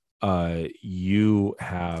you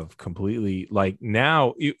have completely, like,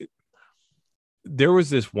 now there was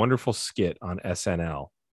this wonderful skit on SNL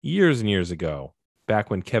years and years ago, back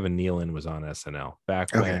when Kevin Nealon was on SNL,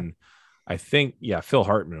 when I think, Phil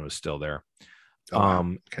Hartman was still there.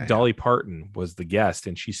 Dolly Parton was the guest,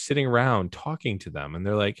 and she's sitting around talking to them, and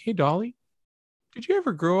they're like, "Hey, Dolly, did you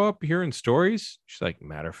ever grow up hearing stories?" She's like,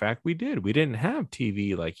 "Matter of fact, we did. We didn't have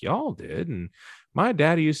TV like y'all did, and my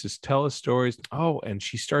daddy used to tell us stories." Oh, and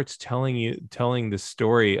she starts telling the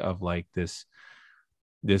story of like this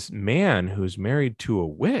man who's married to a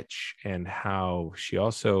witch, and how she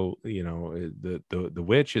also, the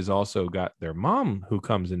witch has also got their mom who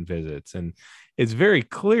comes and visits, and it's very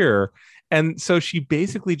clear. And so she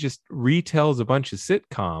basically just retells a bunch of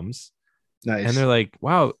sitcoms. Nice. And they're like,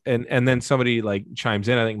 wow. And then somebody like chimes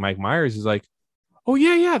in. I think Mike Myers is like, "Oh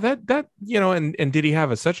yeah, that and did he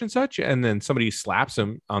have a such and such?" And then somebody slaps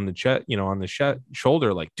him on the chest, on the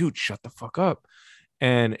shoulder, like, "Dude, shut the fuck up."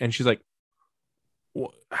 And she's like,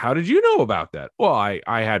 "Well, how did you know about that?" "Well, I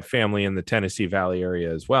had family in the Tennessee Valley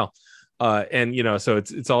area as well." And so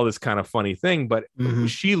it's all this kind of funny thing, but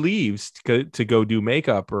she leaves to go do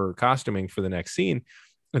makeup or costuming for the next scene,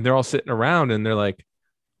 and they're all sitting around, and they're like,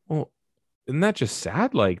 "Well, isn't that just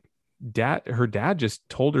sad? Like, her dad just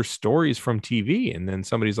told her stories from TV." And then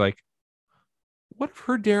somebody's like, "What if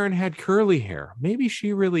her Darren had curly hair? Maybe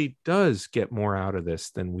she really does get more out of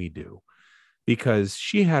this than we do, because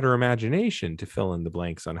she had her imagination to fill in the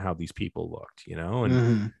blanks on how these people looked,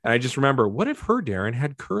 And I just remember, what if her Darren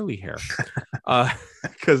had curly hair?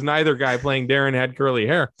 Because neither guy playing Darren had curly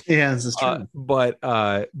hair. Yeah, this is true.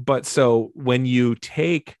 But so when you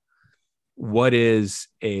take what is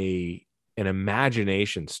an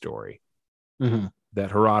imagination story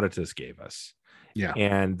that Herodotus gave us,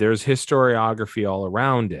 and there's historiography all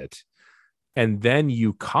around it, and then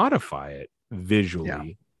you codify it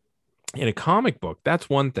visually in a comic book, that's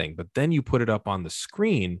one thing. But then you put it up on the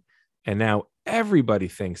screen, and now everybody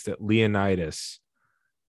thinks that Leonidas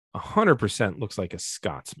 100% looks like a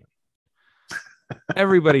Scotsman.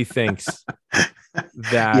 Everybody thinks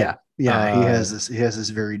that he has this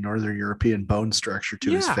very Northern European bone structure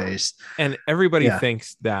to his face, and everybody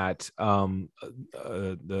thinks that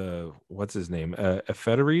the what's his name,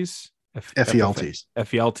 Ephialtes.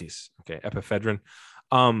 Okay, Epiphedron.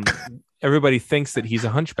 Everybody thinks that he's a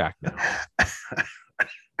hunchback now.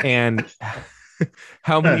 And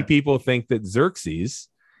how many people think that Xerxes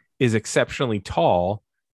is exceptionally tall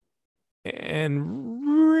and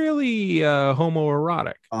really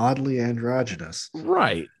homoerotic? Oddly androgynous.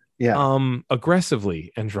 Right. Yeah.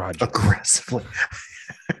 Aggressively androgynous. Aggressively.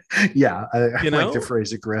 Yeah. I like the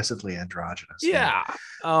phrase aggressively androgynous. Yeah.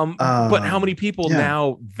 But how many people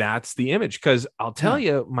now, that's the image? Because I'll tell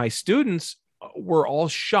you, my students were all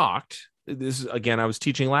shocked. This is, again, I was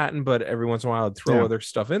teaching Latin, but every once in a while I'd throw other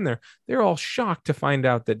stuff in there. They're all shocked to find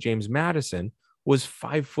out that James Madison was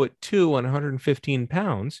 5'2" and 115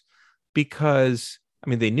 pounds, because, I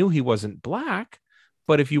mean, they knew he wasn't black,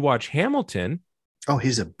 but if you watch Hamilton,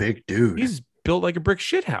 he's a big dude. He's built like a brick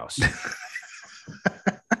shithouse.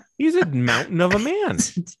 He's a mountain of a man.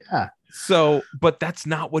 Yeah. So, but that's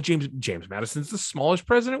not what James Madison's the smallest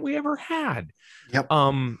president we ever had. Yep.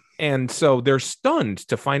 And so they're stunned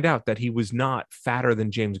to find out that he was not fatter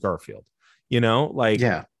than James Garfield,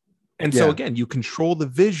 And so again, you control the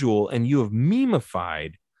visual, and you have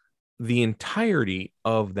memeified the entirety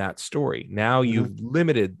of that story. Now you've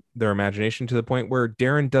limited their imagination to the point where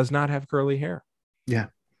Darren does not have curly hair. Yeah.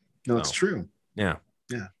 No, it's true. Yeah.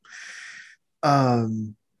 Yeah.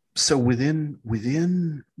 So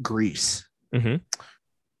within Greece,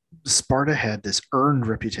 Sparta had this earned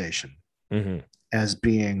reputation as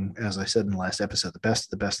being, as I said in the last episode, the best of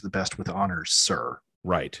the best of the best with honors, sir.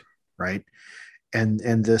 Right.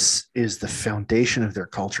 And this is the foundation of their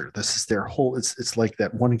culture. This is their whole, it's like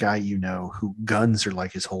that one guy, who guns are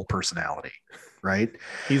like his whole personality, right?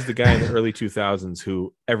 He's the guy in the early 2000s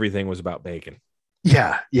who everything was about bacon.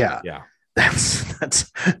 Yeah.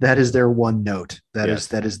 That is their one note. That is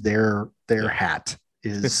their hat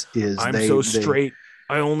is I'm straight.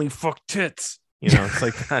 I only fuck tits. It's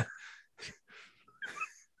like that.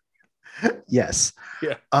 Yes.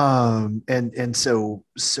 Yeah. And so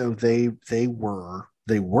they were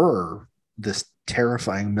this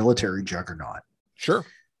terrifying military juggernaut. Sure.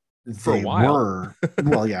 For a while.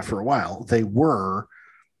 For a while. They were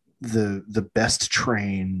the best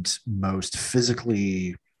trained, most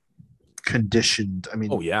physically conditioned. I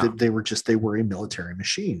mean, they were a military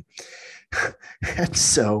machine. and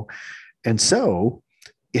so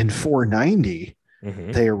in 490,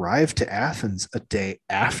 they arrived to Athens a day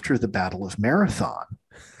after the Battle of Marathon,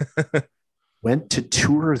 went to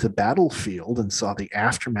tour the battlefield and saw the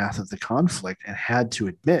aftermath of the conflict, and had to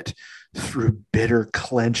admit through bitter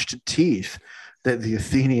clenched teeth that the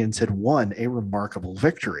Athenians had won a remarkable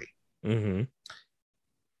victory.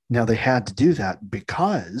 Now they had to do that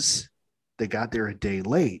because they got there a day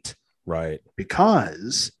late. Right.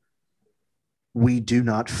 Because we do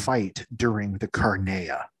not fight during the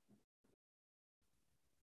Carneia.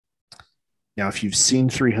 Now, if you've seen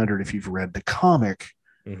 300, if you've read the comic,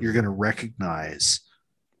 you're going to recognize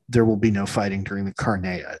there will be no fighting during the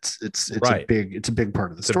Carneia. It's right. It's a big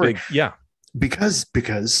part of the story. Because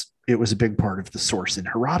it was a big part of the source in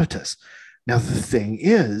Herodotus. Now, the thing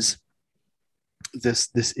is, this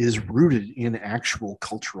is rooted in actual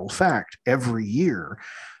cultural fact. Every year,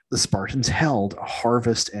 the Spartans held a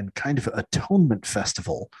harvest and kind of atonement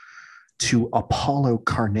festival to Apollo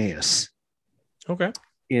Carneus. Okay.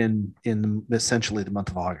 In essentially the month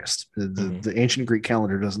of August. The ancient Greek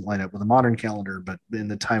calendar doesn't line up with the modern calendar, but in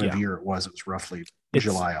the time of year it was roughly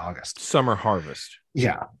July, August. Summer harvest.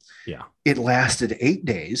 Yeah. It lasted 8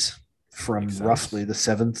 days from roughly the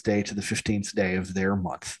 7th day to the 15th day of their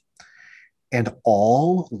month. And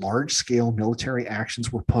all large-scale military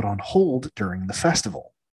actions were put on hold during the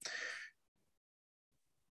festival.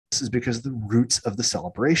 This is because of the roots of the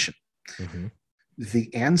celebration.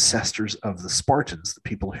 The ancestors of the Spartans, the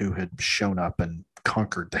people who had shown up and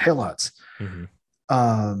conquered the Helots,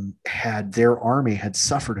 their army had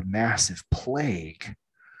suffered a massive plague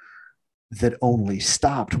that only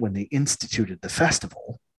stopped when they instituted the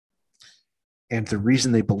festival. And the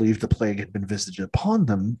reason they believed the plague had been visited upon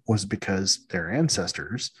them was because their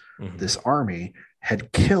ancestors, this army,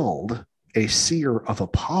 had killed a seer of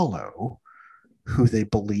Apollo who they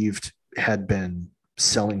believed had been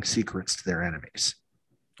selling secrets to their enemies.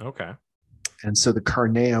 Okay. And so the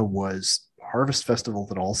Carneia was a harvest festival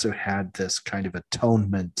that also had this kind of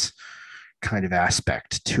atonement kind of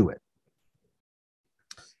aspect to it.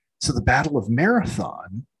 So the Battle of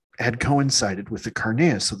Marathon had coincided with the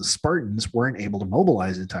Carneia, so the Spartans weren't able to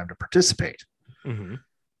mobilize in time to participate.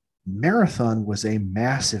 Marathon was a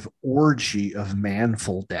massive orgy of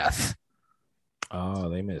manful death. Oh,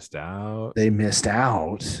 they missed out.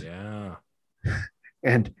 Yeah.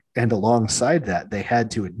 And alongside that, they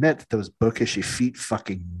had to admit that those bookish effete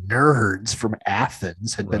fucking nerds from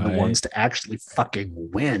Athens had been the ones to actually fucking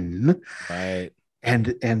win. Right. And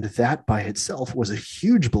that by itself was a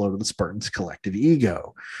huge blow to the Spartans' collective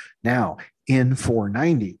ego. Now, in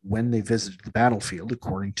 490, when they visited the battlefield,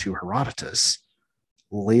 according to Herodotus,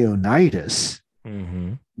 Leonidas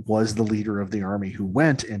was the leader of the army who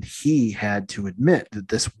went, and he had to admit that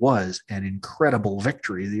this was an incredible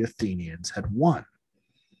victory the Athenians had won.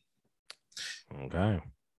 Okay.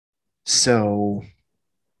 So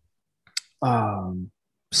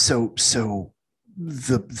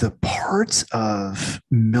the parts of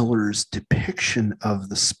Miller's depiction of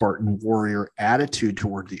the Spartan warrior attitude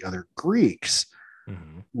toward the other Greeks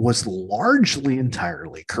was largely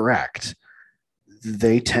entirely correct.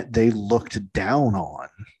 They looked down on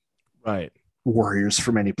warriors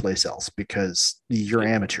from any place else because you're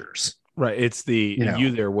amateurs. Right. It's the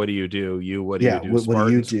you there. What do you do? What do you do? What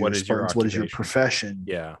do you do? What is your occupation? What is your profession?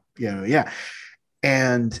 Yeah.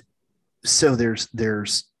 And so there's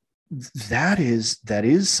that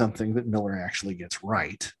is something that Miller actually gets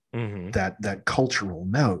right. That cultural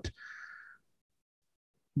note.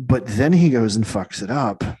 But then he goes and fucks it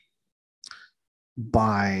up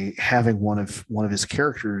by having one of his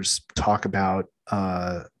characters talk about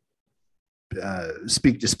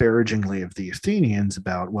speak disparagingly of the Athenians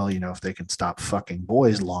about, well, if they can stop fucking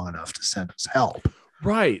boys long enough to send us help.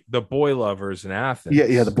 Right. The boy lovers in Athens.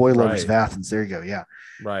 Yeah, the boy lovers right. of Athens. There you go. Yeah.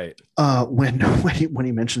 Right. When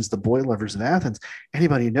he mentions the boy lovers of Athens,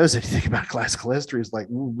 anybody who knows anything about classical history is like,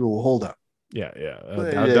 hold up. Yeah.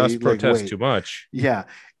 Thou dost protest too much. Yeah.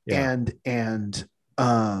 And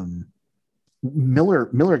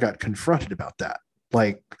Miller got confronted about that.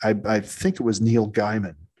 Like, I think it was Neil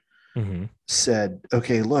Gaiman said,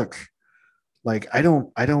 okay, look, like, I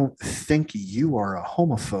don't think you are a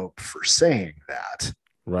homophobe for saying that.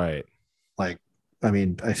 Right. Like, I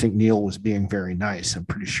mean, I think Neil was being very nice. I'm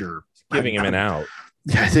pretty sure. Giving him an out.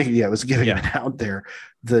 Yeah, I think, it was giving him an out there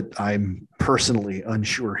that I'm personally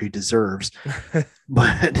unsure he deserves.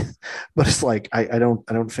 but it's like, I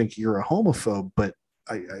don't think you're a homophobe, but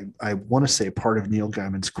I want to say part of Neil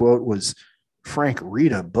Gaiman's quote was, Frank,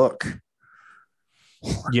 read a book.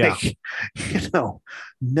 Like,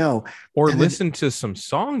 no. Or listen to some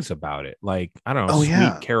songs about it. Like, I don't know,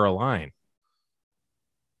 Sweet Caroline.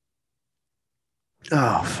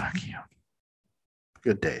 Oh, fuck you.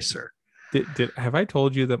 Good day, sir. Have I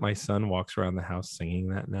told you that my son walks around the house singing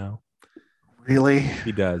that now? Really?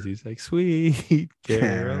 He does. He's like, Sweet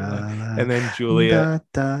Caroline. And then Julia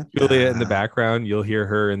in the background, you'll hear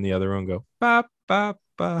her in the other room go, ba, ba,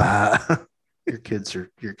 ba. Your kids are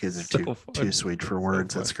so too sweet for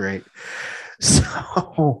words. So that's great.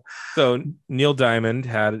 So Neil Diamond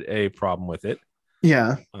had a problem with it.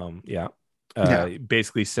 Yeah.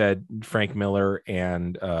 Basically said Frank Miller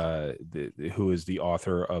and who is the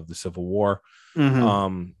author of the Civil War, he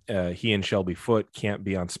and Shelby Foote can't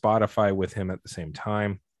be on Spotify with him at the same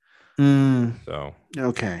time. So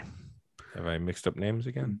okay, have I mixed up names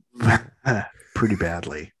again? Pretty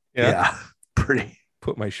badly. Yeah. Pretty.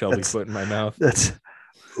 Put my Shelby Foote in my mouth.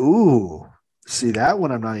 See, that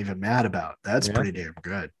one I'm not even mad about. That's pretty damn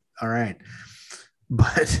good. All right,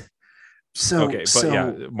 but.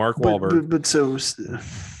 Mark Wahlberg. But so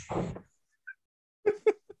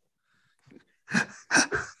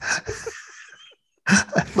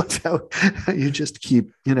I love how you just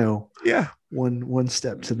keep, one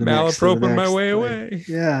step to the next. Malaproping my way away.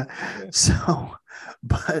 Yeah. So,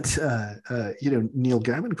 but Neil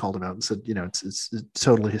Gaiman called him out and said, it's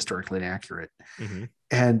totally historically inaccurate.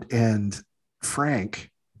 And Frank,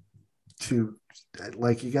 you got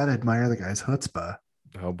to admire the guy's chutzpah.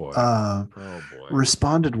 Oh boy.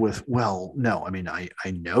 Responded with, well, no, I mean, I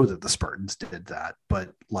know that the Spartans did that,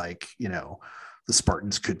 but the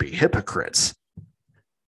Spartans could be hypocrites.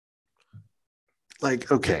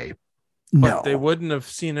 Like, okay, but they wouldn't have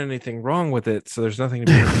seen anything wrong with it, so there's nothing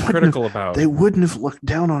to be critical about. They wouldn't have looked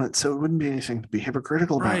down on it, so it wouldn't be anything to be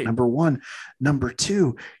hypocritical about. Right. Number one. Number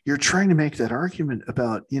two, you're trying to make that argument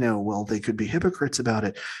about, well, they could be hypocrites about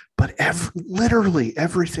it, but literally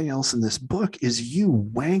everything else in this book is you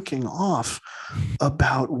wanking off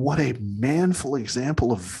about what a manful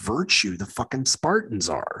example of virtue the fucking Spartans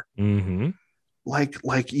are.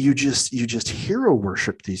 Like you just hero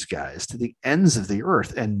worship these guys to the ends of the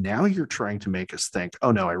earth, and now you're trying to make us think, oh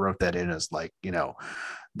no, I wrote that in as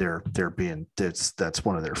they're being, that's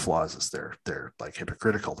one of their flaws, is they're like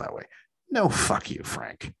hypocritical that way. No, fuck you,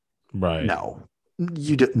 Frank. Right. No,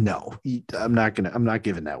 you do. No, I'm not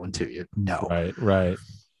giving that one to you. No. Right.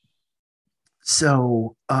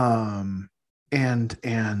 So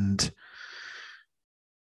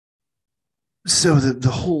so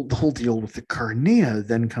the whole deal with the Carnea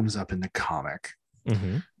then comes up in the comic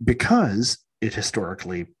because it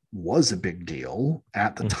historically was a big deal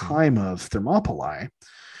at the time of Thermopylae,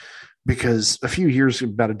 because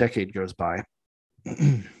about a decade goes by.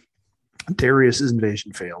 Darius's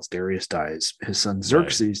invasion fails. Darius dies. His son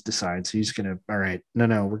Xerxes decides he's gonna, all right,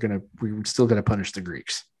 no, we're still gonna punish the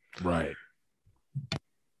Greeks. Right.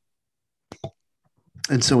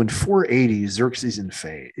 And so in 480, Xerxes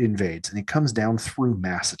invades, and he comes down through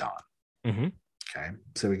Macedon. Okay,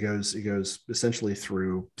 so he goes essentially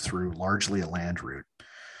through largely a land route.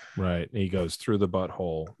 Right, he goes through the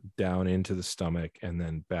butthole, down into the stomach, and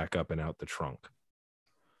then back up and out the trunk.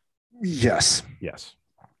 Yes.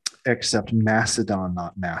 Except Macedon,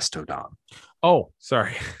 not Mastodon. Oh,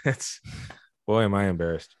 sorry. Boy, am I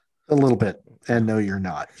embarrassed. A little bit. And no, you're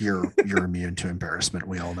not. You're immune to embarrassment.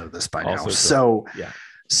 We all know this by now.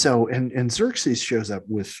 And Xerxes shows up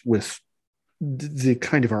with the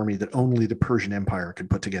kind of army that only the Persian Empire could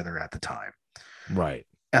put together at the time. Right.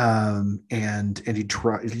 And he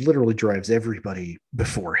literally drives everybody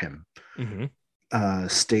before him.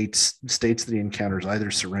 States that he encounters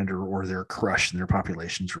either surrender or they're crushed and their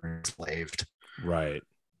populations are enslaved. Right.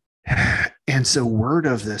 And so word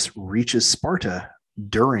of this reaches Sparta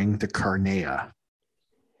during the Carnea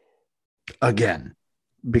again,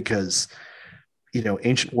 because,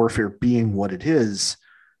 ancient warfare being what it is,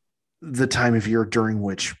 the time of year during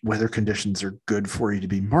which weather conditions are good for you to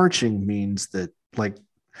be marching means that, like,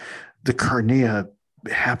 the Carnea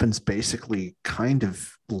happens basically kind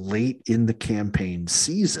of late in the campaign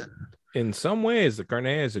season. In some ways, the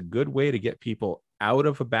Carnea is a good way to get people out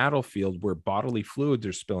of a battlefield where bodily fluids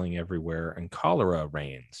are spilling everywhere and cholera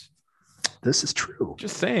reigns. This is true.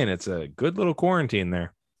 Just saying, it's a good little quarantine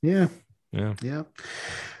there. Yeah.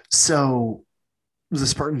 So the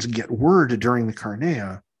Spartans get word during the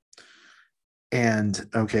Carnea, and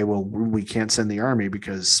okay, well, we can't send the army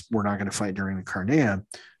because we're not going to fight during the Carnea.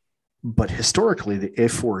 But historically, the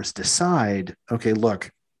A4s decide, okay, look,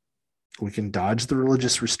 we can dodge the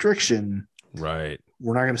religious restriction. Right.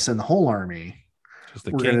 We're not going to send the whole army. Just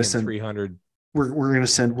the king and 300. We're going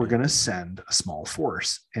to send a small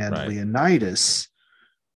force, and Right. Leonidas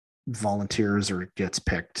volunteers or gets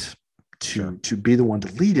picked to be the one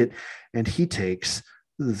to lead it, and he takes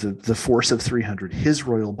the force of 300, his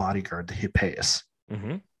royal bodyguard, the Hippeis.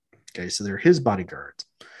 Mm-hmm. Okay, so they're his bodyguards.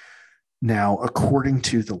 Now, according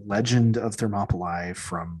to the legend of Thermopylae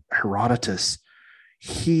from Herodotus,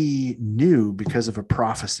 he knew because of a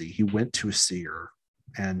prophecy. He went to a seer,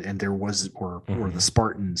 and there was, or the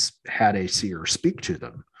Spartans had a seer speak to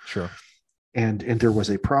them. Sure. And there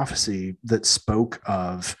was a prophecy that spoke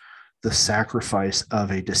of the sacrifice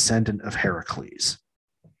of a descendant of Heracles.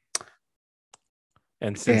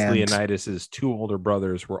 And since Leonidas's two older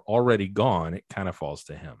brothers were already gone, it kind of falls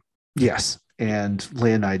to him. Yes. And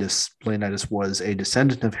Leonidas was a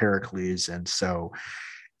descendant of Heracles.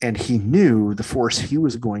 And he knew the force he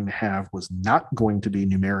was going to have was not going to be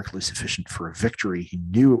numerically sufficient for a victory. He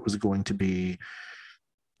knew it was going to be,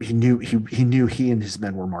 he knew he and his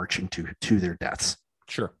men were marching to their deaths.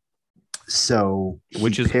 Sure. So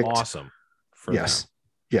which is awesome. Yes.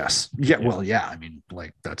 Yes. Yeah. Well, yeah. I mean,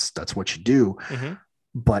 like that's what you do. Mm-hmm.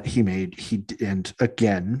 But and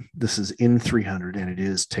again, this is in 300 and it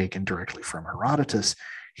is taken directly from Herodotus.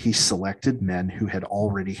 He selected men who had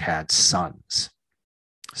already had sons.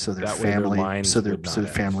 So their family lines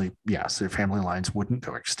wouldn't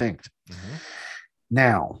go extinct. Mm-hmm.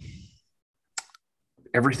 Now,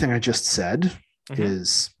 everything I just said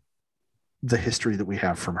is the history that we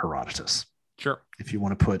have from Herodotus. Sure. If you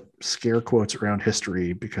want to put scare quotes around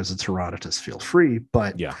history because it's Herodotus, feel free.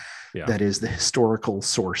 But that is the historical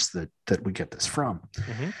source that we get this from.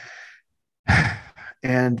 Mm-hmm.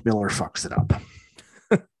 And Miller fucks it up.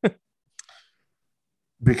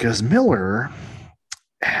 Because Miller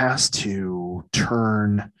has to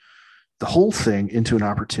turn the whole thing into an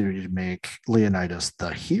opportunity to make Leonidas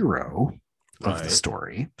the hero of the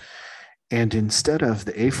story. And instead of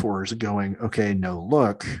the A4s going, okay, no,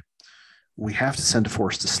 look, we have to send a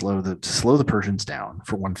force to slow the Persians down,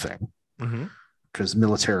 for one thing, because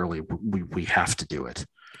militarily we have to do it,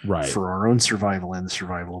 right, for our own survival and the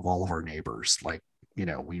survival of all of our neighbors. Like, we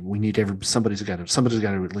need somebody's got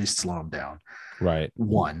to at least slow them down. Right.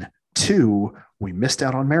 1, 2, we missed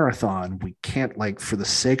out on Marathon. We can't, for the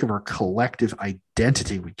sake of our collective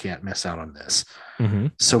identity, we can't miss out on this. Mm-hmm.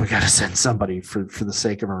 So we got to send somebody for the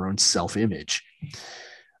sake of our own self-image.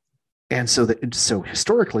 And so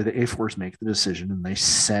historically, the A4s make the decision and they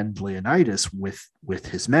send Leonidas with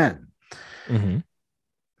his men. Mm-hmm.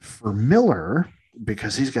 For Miller,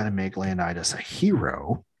 because he's got to make Leonidas a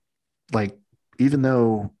hero, even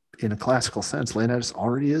though in a classical sense, Leonidas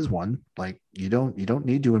already is one, you don't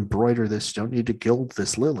need to embroider this, you don't need to gild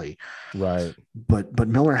this lily. Right. But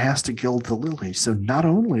Miller has to gild the lily. So not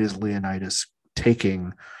only is Leonidas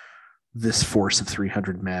taking this force of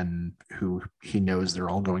 300 men who he knows they're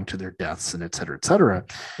all going to their deaths and et cetera,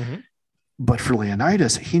 but for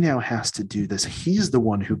Leonidas, he now has to do this. He's the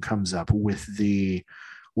one who comes up with the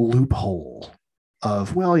loophole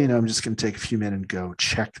of, I'm just going to take a few men and go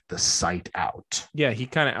check the site out. Yeah, he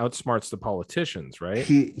kind of outsmarts the politicians, right?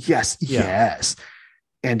 Yes.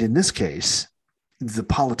 And in this case, the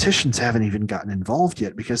politicians haven't even gotten involved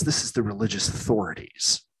yet because this is the religious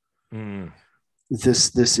authorities. Mm.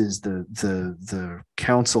 This is the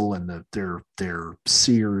council and their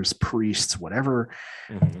seers, priests, whatever.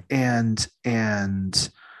 And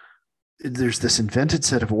there's this invented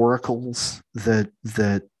set of oracles that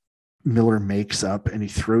Miller makes up, and he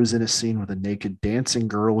throws in a scene with a naked dancing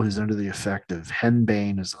girl who's under the effect of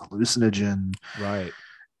henbane as a hallucinogen. Right.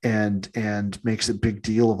 And makes a big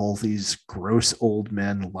deal of all these gross old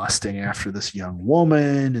men lusting after this young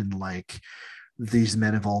woman, and these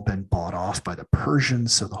men have all been bought off by the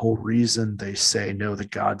Persians. So the whole reason they say, no, the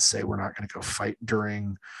gods say we're not going to go fight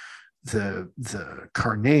during the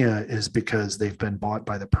Carnea is because they've been bought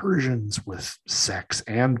by the Persians with sex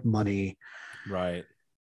and money. Right.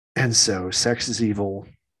 And so sex is evil.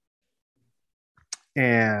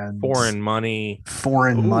 And foreign money,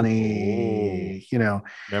 you know.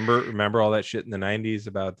 Remember all that shit in the 90s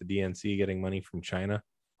about the DNC getting money from China?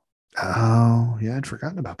 Oh, yeah, I'd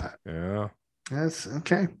forgotten about that. Yeah. That's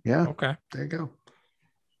okay. Yeah. Okay. There you go.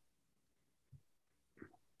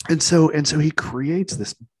 And so he creates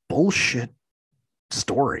this bullshit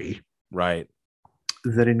story, right,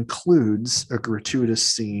 that includes a gratuitous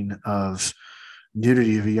scene of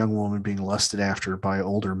nudity of a young woman being lusted after by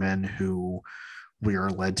older men who we are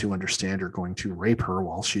led to understand are going to rape her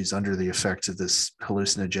while she's under the effects of this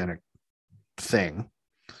hallucinogenic thing,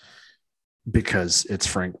 because it's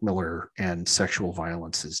Frank Miller and sexual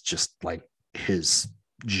violence is just like his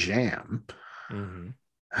jam.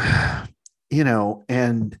 Mm-hmm. You know,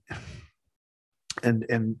 and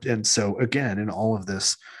so again, in all of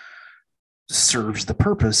this serves the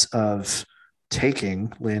purpose of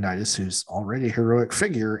taking Leonidas, who's already a heroic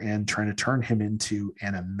figure, and trying to turn him into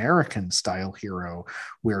an American style hero,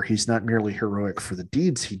 where he's not merely heroic for the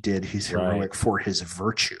deeds he did, he's heroic for his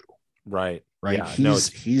virtue. Right. Right. Yeah,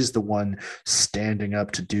 he's the one standing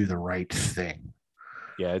up to do the right thing.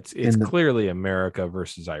 Yeah, it's clearly America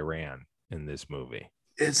versus Iran in this movie.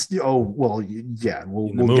 It's we'll get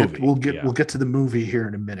to the movie here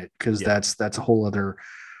in a minute, because that's a whole other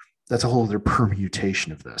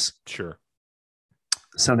permutation of this. Sure.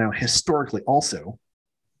 So now historically, also,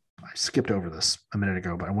 I skipped over this a minute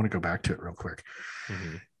ago, but I want to go back to it real quick.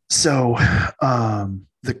 Mm-hmm. So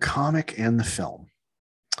the comic and the film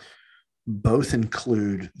both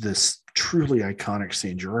include this truly iconic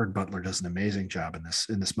scene. Gerard Butler does an amazing job in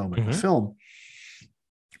this moment in the film,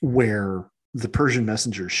 where the Persian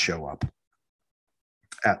messengers show up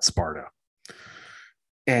at Sparta,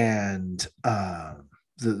 and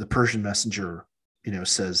the Persian messenger,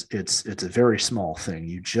 says it's a very small thing.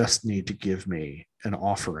 You just need to give me an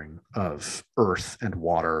offering of earth and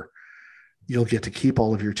water. You'll get to keep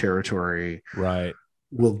all of your territory. Right.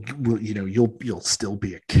 You'll still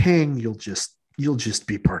be a king. You'll just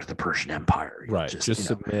be part of the Persian Empire. Right. Just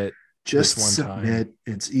submit. Just submit. Time.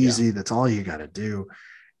 It's easy. Yeah. That's all you got to do.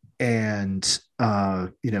 And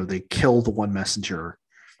they kill the one messenger,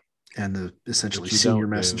 and the essentially senior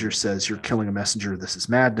messenger says, "You're killing a messenger. This is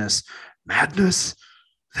madness. Madness.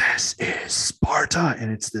 This is Sparta."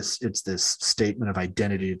 And it's this statement of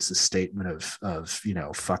identity. It's a statement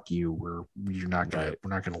of fuck you. We're not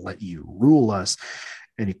gonna let you rule us.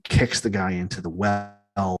 And he kicks the guy into the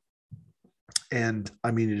well. And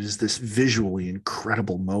I mean, it is this visually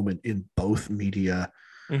incredible moment in both media.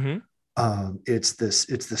 Mm-hmm. It's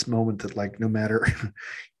this moment that, like, no matter,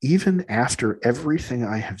 even after everything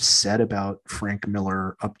I have said about Frank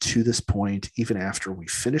Miller up to this point, even after we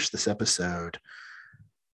finish this episode,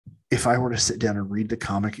 if I were to sit down and read the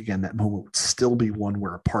comic again, that moment would still be one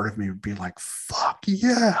where a part of me would be like, fuck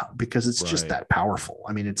yeah, because it's just that powerful.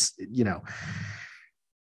 I mean, it's,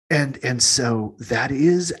 and so that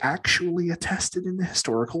is actually attested in the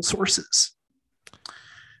historical sources.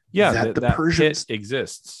 Yeah, that the Persians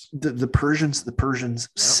exists. The Persians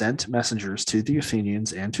sent messengers to the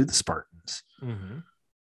Athenians and to the Spartans,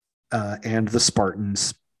 and the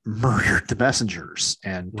Spartans murdered the messengers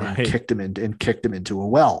and kicked them into a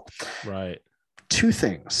well. Right. Two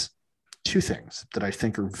things that I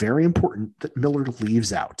think are very important that Miller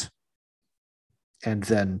leaves out, and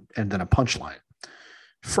then a punchline.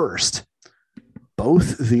 First,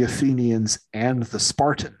 both the Athenians and the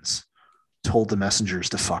Spartans told the messengers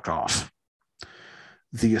to fuck off.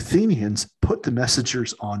 The Athenians put the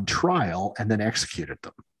messengers on trial and then executed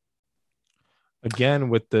them. Again,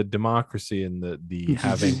 with the democracy and the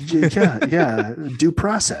having due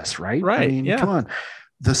process, right? Right. I mean, come on.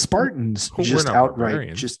 The Spartans the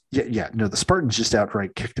Spartans just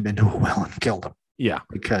outright kicked him into a well and killed him. Yeah.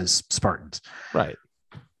 Because Spartans. Right.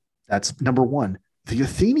 That's number one. The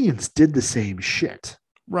Athenians did the same shit.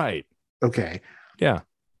 Right. Okay. Yeah.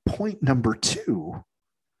 Point number two,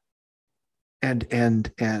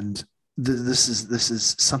 this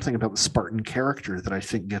is something about the Spartan character that I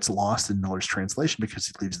think gets lost in Miller's translation because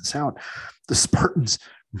he leaves this out. The Spartans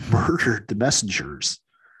murdered the messengers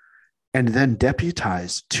and then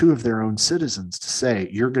deputized two of their own citizens to say,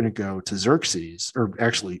 you're going to go to Xerxes, or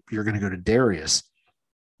actually you're going to go to Darius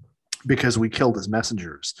because we killed his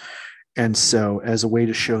messengers. And so as a way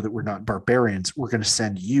to show that we're not barbarians, we're going to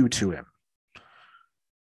send you to him.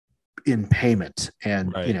 in payment,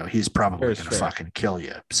 and Right. he's probably Fair's going to fair. fucking kill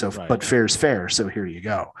you. So, Right. but fair's fair. So here you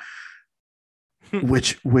go.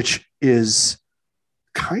 which is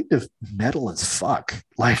kind of metal as fuck.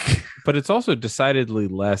 Like, but it's also decidedly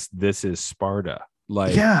less. This is Sparta.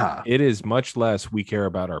 Like, yeah, it is much less. We care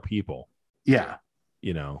about our people. yeah,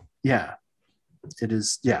 Yeah. it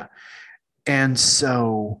is. Yeah. And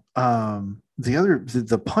so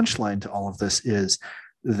the punchline to all of this is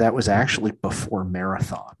that was actually before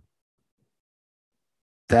Marathon.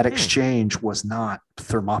 That exchange was not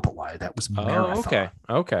Thermopylae. That was Marathon.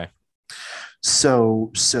 Okay.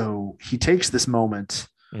 So he takes this moment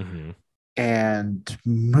and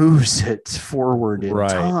moves it forward in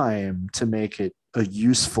time to make it a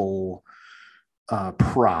useful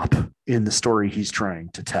prop in the story he's trying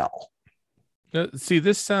to tell. See,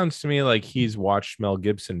 this sounds to me like he's watched Mel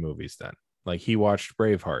Gibson movies then. Like he watched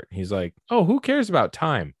Braveheart. He's like, oh, who cares about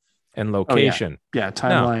time and location? Oh, yeah,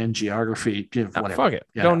 timeline, geography, whatever. Fuck it.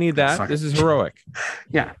 Yeah, don't need that. This is heroic.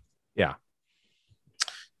 Yeah. Yeah.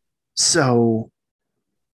 So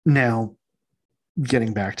now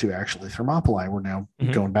getting back to actually Thermopylae, we're now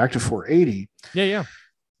going back to 480. Yeah.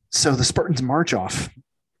 So the Spartans march off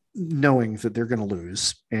knowing that they're going to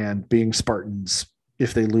lose, and being Spartans,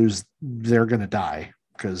 if they lose, they're going to die,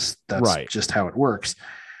 because that's just how it works.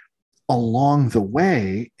 Along the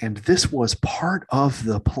way, and this was part of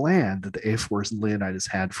the plan that the Ephors and Leonidas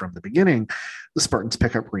had from the beginning, the Spartans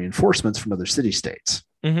pick up reinforcements from other city-states,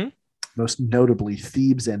 most notably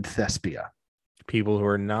Thebes and Thespia. People who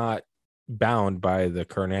are not bound by the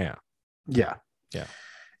Chernea. Yeah. Yeah.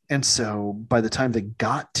 And so by the time they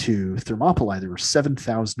got to Thermopylae, there were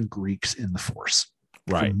 7,000 Greeks in the force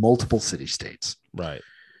from multiple city-states. Right.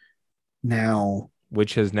 Now,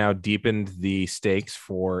 which has now deepened the stakes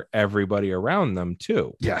for everybody around them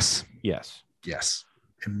too. Yes.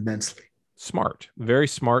 Immensely. Smart. Very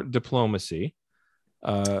smart diplomacy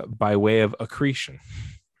by way of accretion.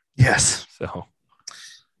 Yes.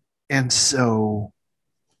 And so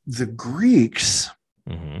the Greeks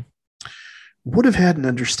would have had an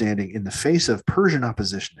understanding in the face of Persian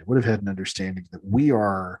opposition. They would have had an understanding that we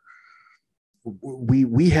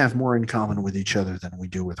have more in common with each other than we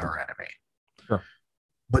do with our enemy. Sure.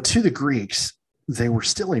 But to the Greeks, they were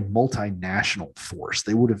still a multinational force.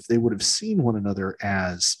 They would have seen one another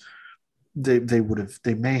as they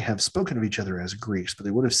may have spoken of each other as Greeks, but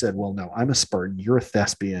they would have said, well, no, I'm a Spartan, you're a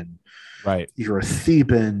Thespian, right? You're a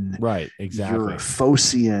Theban, right? Exactly. You're a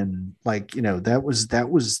Phocian. Like, that was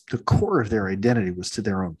the core of their identity, was to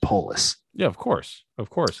their own polis. Yeah, of course.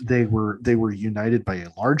 They were united by a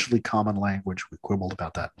largely common language. We quibbled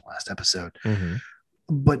about that in the last episode.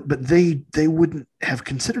 But they wouldn't have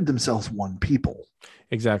considered themselves one people.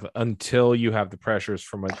 Exactly. Until you have the pressures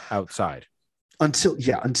from outside. Until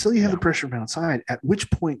you have the pressure from outside, at which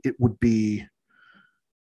point it would be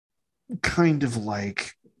kind of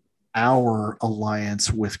like our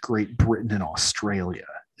alliance with Great Britain and Australia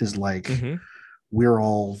is like, we're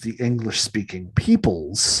all the English-speaking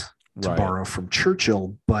peoples, to borrow from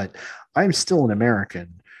Churchill, but I'm still an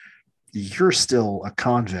American. You're still a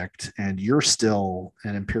convict, and you're still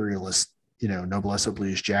an imperialist, noblesse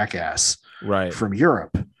oblige jackass from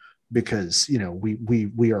Europe, because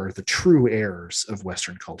we are the true heirs of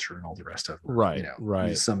Western culture and all the rest of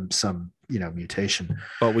it. Some mutation.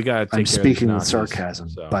 But we got to. I'm speaking with sarcasm,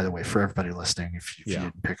 by the way, for everybody listening. If you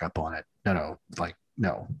didn't pick up on it, no.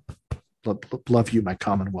 Love you, my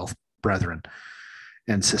Commonwealth brethren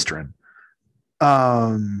and sisterin.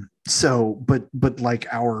 So, but like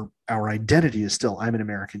our identity is still, I'm an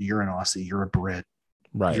American, you're an Aussie, you're a Brit,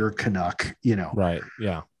 you're a Canuck, Right.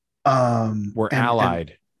 Yeah. We're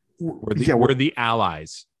allied. We're the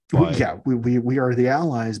allies. We are the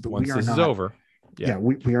allies, but once we are this not, is over. Yeah,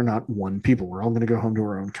 we are not one people. We're all going to go home to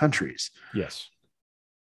our own countries. Yes.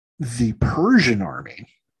 The Persian army,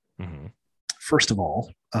 first of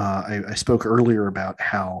all, I spoke earlier about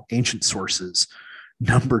how ancient sources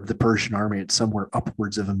numbered the Persian army at somewhere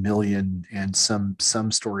upwards of 1 million, and some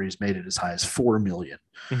stories made it as high as 4 million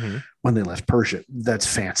when they left Persia. That's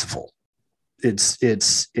fanciful.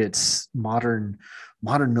 It's modern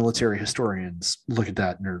military historians look at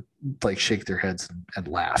that and are like, shake their heads and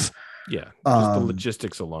laugh. Yeah, just the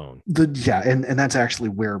logistics alone. And that's actually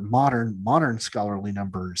where modern scholarly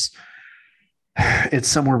numbers, it's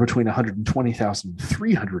somewhere between 120,000 and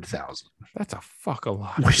 300,000. That's a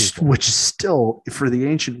lot. Which still, for the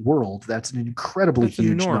ancient world, that's an incredibly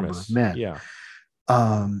huge number of men. Yeah.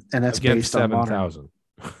 And that's against based on 7,000.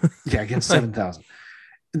 Against 7,000.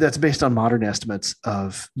 That's based on modern estimates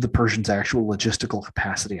of the Persians' actual logistical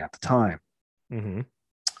capacity at the time.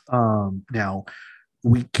 Now,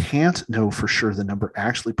 we can't know for sure the number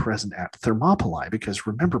actually present at Thermopylae, because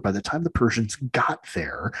remember, by the time the Persians got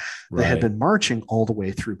there, they had been marching all the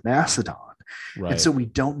way through Macedon. Right. And so we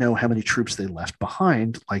don't know how many troops they left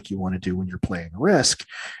behind, like you want to do when you're playing Risk.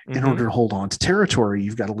 In order to hold on to territory,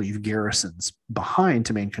 you've got to leave garrisons behind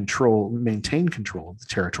to maintain control of the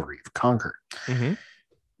territory you've conquered.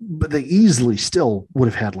 But they easily still would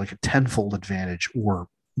have had like a tenfold advantage or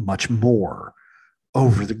much more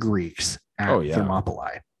over the Greeks at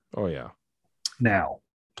Thermopylae. Oh, yeah. Now,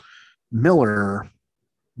 Miller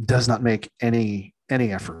does not make any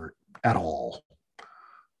effort at all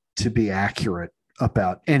to be accurate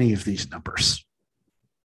about any of these numbers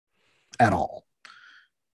at all.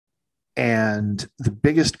 And the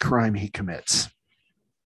biggest crime he commits,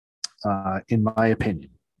 in my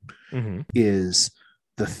opinion, is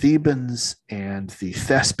the Thebans and the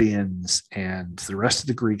Thespians and the rest of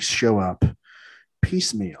the Greeks show up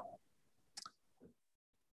piecemeal.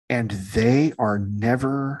 And they are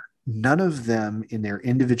never, none of them in their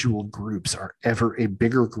individual groups are ever a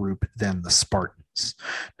bigger group than the Spartans.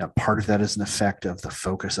 Now, part of that is an effect of the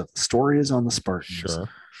focus of the story is on the Spartans.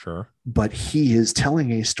 Sure. But he is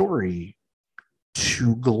telling a story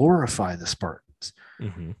to glorify the Spartans.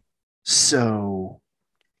 So,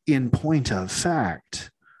 in point of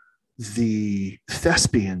fact, the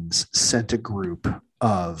Thespians sent a group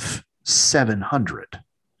of 700.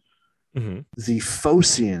 The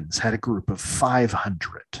Phocians had a group of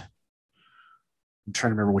 500. I'm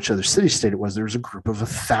trying to remember which other city-state it was. There was a group of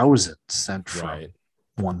 1,000 sent from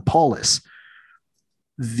one polis.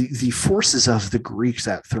 The forces of the Greeks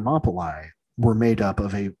at Thermopylae were made up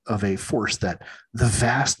of a force that the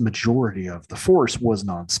vast majority of the force was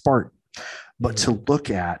non-Spartan. But to look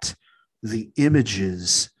at the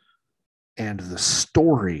images and the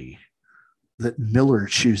story that Miller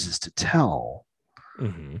chooses to tell,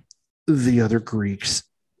 the other Greeks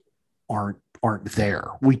aren't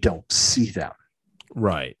there. We don't see them.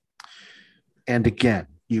 Right. And again,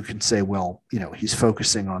 you can say, well, he's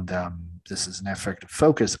focusing on them. This is an effective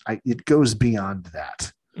focus. It goes beyond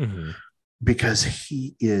that, because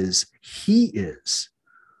he is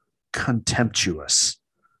contemptuous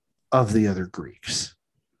of the other Greeks.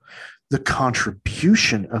 The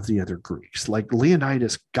contribution of the other Greeks, like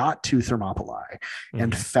Leonidas got to Thermopylae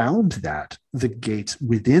and found that the gates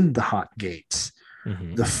within the hot gates,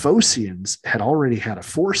 the Phocians had already had a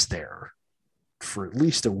force there for at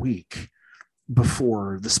least a week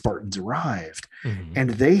before the Spartans arrived,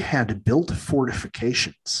 and they had built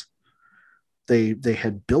fortifications. They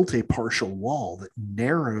had built a partial wall that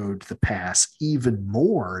narrowed the pass even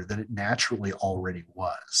more than it naturally already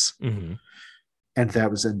was. And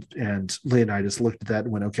that was, and Leonidas looked at that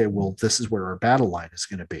and went, okay, well, this is where our battle line is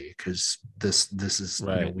going to be, because this is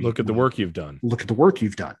right. Look at the work you've done. Look at the work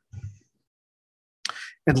you've done.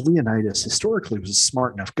 And Leonidas historically was a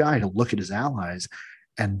smart enough guy to look at his allies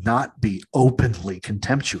and not be openly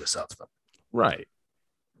contemptuous of them. Right.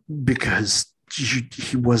 Because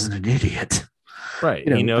he wasn't an idiot. Right.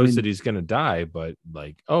 He knows that he's going to die, but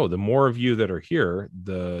like, the more of you that are here,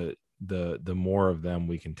 the more of them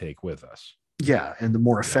we can take with us. Yeah. And the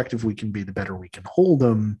more effective we can be, the better we can hold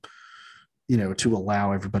them, to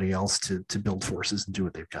allow everybody else to build forces and do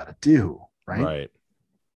what they've got to do. Right.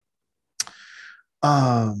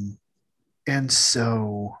 And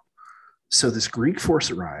so this Greek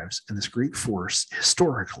force arrives, and this Greek force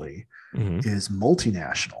historically is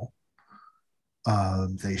multinational.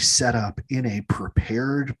 They set up in a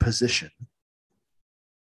prepared position.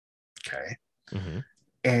 Okay.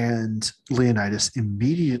 And Leonidas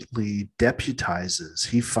immediately deputizes.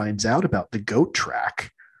 He finds out about the goat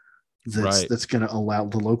track that's going to allow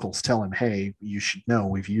the locals, tell him, hey, you should know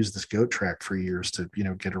we've used this goat track for years to,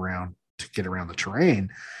 get around the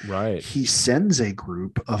terrain. Right. He sends a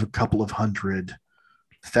group of a couple of hundred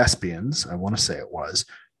Thespians, I want to say it was,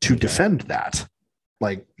 to defend that.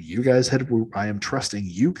 Like, you guys I am trusting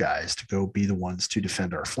you guys to go be the ones to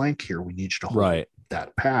defend our flank here. We need you to hold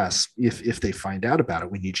that pass. If they find out about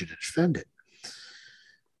it, we need you to defend it.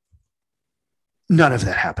 None of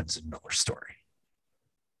that happens in Miller's story.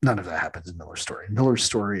 Miller's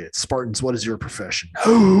story, it's Spartans, what is your profession?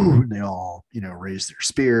 And they all, raise their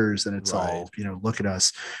spears, and it's all, look at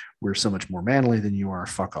us. We're so much more manly than you are.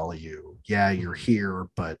 Fuck all of you. Yeah, you're here,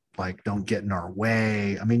 but like, don't get in our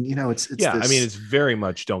way. I mean, it's it's very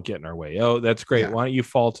much don't get in our way. Oh, that's great. Yeah. Why don't you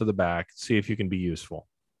fall to the back, see if you can be useful?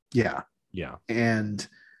 Yeah. And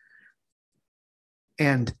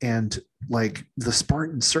like, the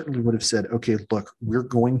Spartans certainly would have said, okay, look, we're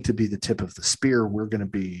going to be the tip of the spear. We're going to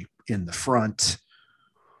be in the front.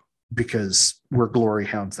 because we're glory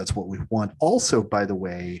hounds. That's what we want. Also, by the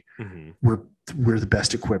way, we're the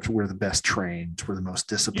best equipped. We're the best trained. We're the most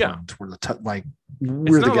disciplined. We're the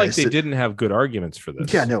we're it's the not guys like they didn't have good arguments for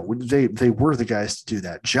this. Yeah, no, they were the guys to do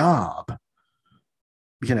that job.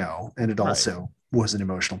 And it also was an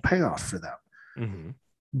emotional payoff for them.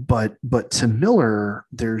 But to Miller,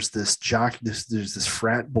 there's this there's this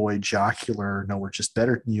frat boy jocular, no, we're just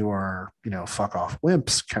better than you are, fuck off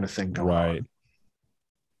wimps kind of thing going on.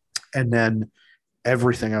 And then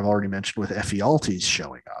everything I've already mentioned with Ephialtes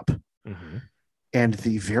showing up, and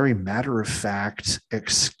the very matter-of-fact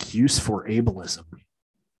excuse for ableism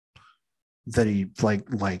that he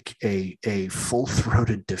like a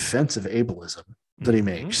full-throated defense of ableism that he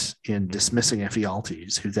makes in dismissing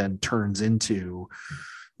Ephialtes, who then turns into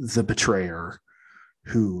the betrayer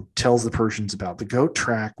who tells the Persians about the goat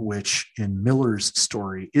track, which in Miller's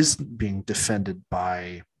story is being defended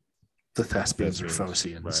by the Thespians or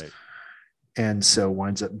Phocians. And so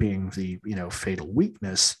winds up being the, fatal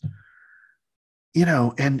weakness,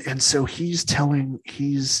 and so he's telling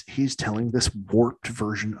this warped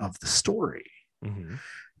version of the story.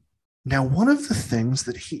 Now, one of the things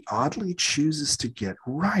that he oddly chooses to get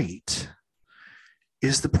right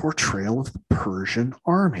is the portrayal of the Persian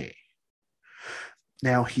army.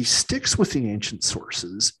 Now, he sticks with the ancient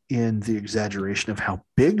sources in the exaggeration of how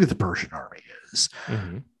big the Persian army is.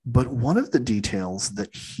 But one of the details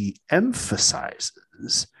that he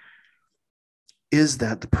emphasizes is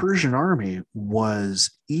that the Persian army was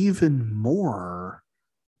even more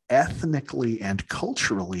ethnically and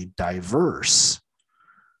culturally diverse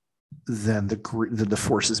than the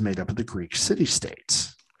forces made up of the Greek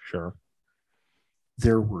city-states. Sure.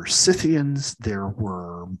 There were Scythians, there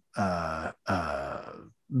were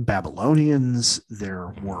Babylonians,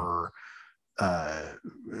 there were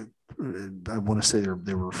I want to say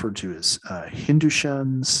they were referred to as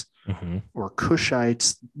Hindushans or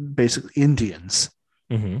Kushites, basically Indians.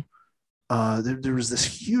 There was this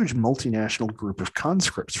huge multinational group of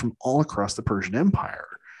conscripts from all across the Persian Empire.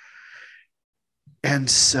 And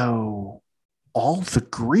so all the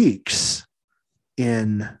Greeks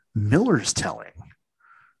in Miller's telling,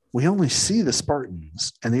 we only see the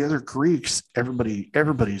Spartans and the other Greeks,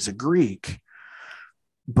 everybody's a Greek.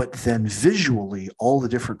 But then visually, all the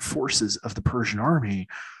different forces of the Persian army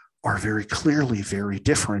are very clearly very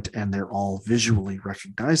different, and they're all visually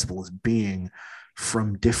recognizable as being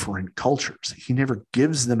from different cultures. He never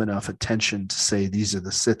gives them enough attention to say these are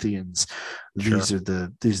the Scythians, these are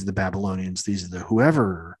the Babylonians, these are the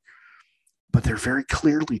whoever. But they're very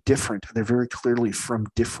clearly different, and they're very clearly from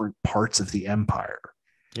different parts of the empire.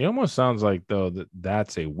 It almost sounds like, though,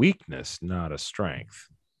 that's a weakness, not a strength.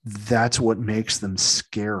 That's what makes them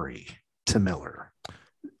scary to Miller.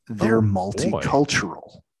 They're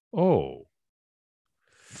multicultural.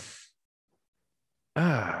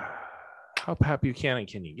 How Pat Buchanan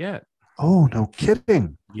can you get? Oh, no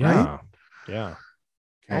kidding. Yeah. Right? Yeah.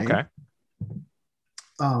 Okay.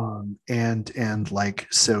 And like,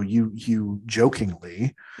 so you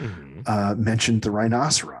jokingly mentioned the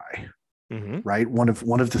rhinoceri. Right, one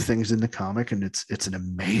of the things in the comic, and it's an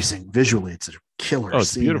amazing visually, it's a killer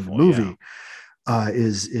scene in the movie.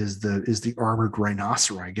 Is the armored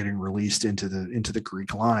rhinoceri getting released into the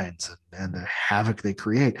Greek lines and the havoc they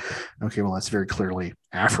create? Okay, well, that's very clearly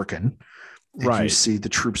African. And you see the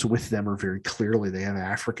troops with them are very clearly, they have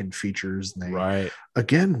African features, and they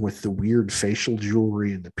again with the weird facial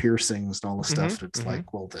jewelry and the piercings and all the stuff. It's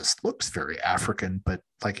like, well, this looks very African, but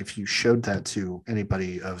like if you showed that to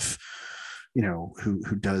anybody of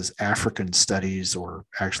who does African studies or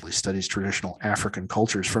actually studies traditional African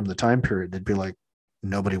cultures from the time period, they'd be like,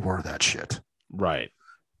 nobody wore that shit. Right.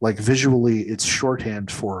 Like visually, it's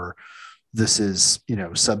shorthand for this is,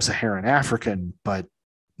 sub-Saharan African, but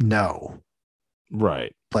no.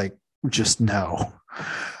 Right. Like just no.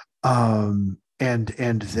 And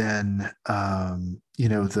then,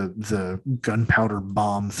 the gunpowder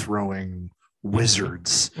bomb throwing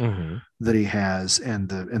wizards that he has, and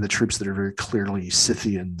the troops that are very clearly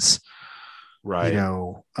Scythians, right?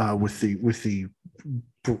 With the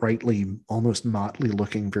brightly, almost motley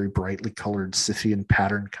looking, very brightly colored Scythian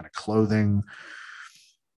pattern kind of clothing.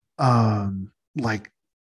 Like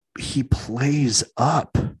he plays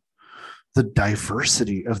up the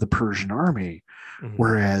diversity of the Persian army,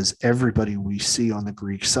 whereas everybody we see on the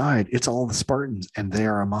Greek side, it's all the Spartans, and they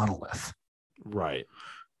are a monolith, right?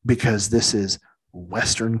 Because this is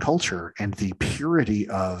Western culture, and the purity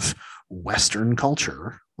of Western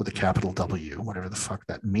culture with a capital W, whatever the fuck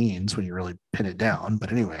that means when you really pin it down.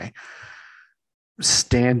 But anyway,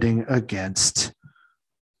 standing against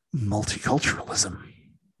multiculturalism.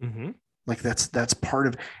 Like that's part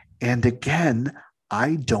of, And again,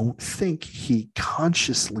 I don't think he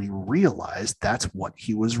consciously realized that's what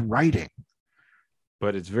he was writing.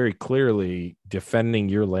 But it's very clearly defending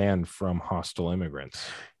your land from hostile immigrants.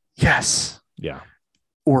 Yes. Yeah.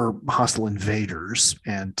 Or hostile invaders.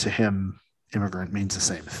 And to him, immigrant means the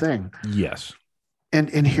same thing. Yes. And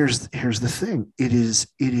here's the thing. It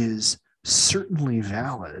is certainly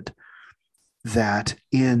valid that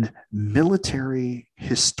in military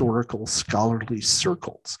historical scholarly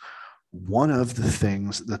circles, one of the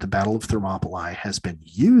things that the Battle of Thermopylae has been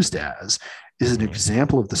used as is an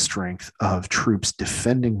example of the strength of troops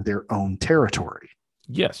defending their own territory.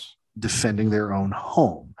 Yes. Defending their own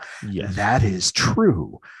home. Yes. That is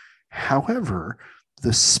true. However,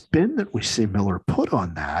 the spin that we see Miller put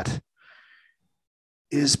on that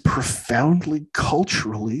is profoundly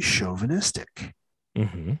culturally chauvinistic.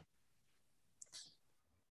 Mm-hmm.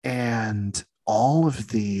 And all of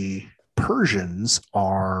the Persians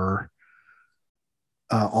are,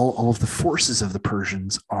 all of the forces of the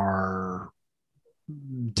Persians are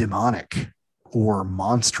demonic or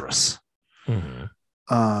monstrous.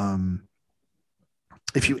 Mm-hmm.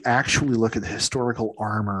 If you actually look at the historical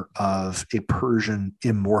armor of a Persian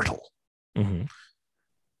immortal, Mm-hmm.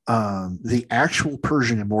 The actual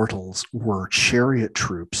Persian immortals were chariot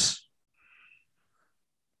troops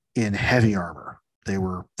in heavy armor. They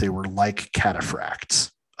were like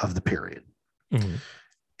cataphracts of the period. Mm-hmm.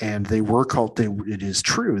 And they were called, it is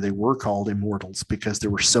true, they were called immortals because there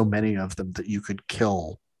were so many of them that you could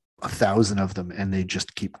kill 1,000 of them and they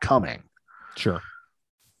just keep coming. Sure.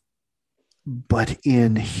 But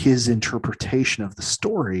in his interpretation of the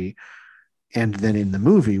story, and then in the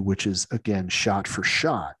movie, which is again shot for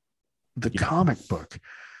shot, the comic book,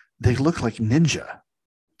 they look like ninja.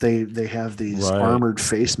 They have these armored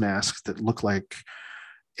face masks that look like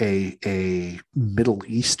a Middle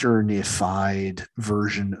Easternified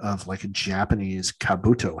version of like a Japanese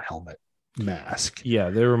kabuto helmet mask. Yeah,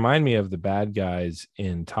 they remind me of the bad guys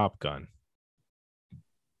in Top Gun.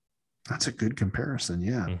 That's a good comparison.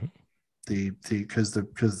 Yeah. Mm-hmm. Because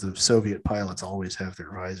the Soviet pilots always have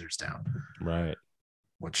their visors down. Right.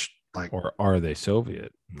 Which like, or are they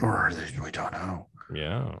Soviet? Or are they, we don't know.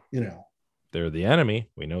 Yeah. You know. They're the enemy.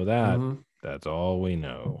 We know that. Mm-hmm. That's all we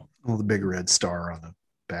know. Well, the big red star on the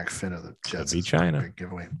back fin of the jets. Could be China. Big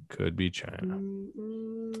giveaway. Could be China.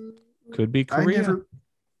 Could be Korea.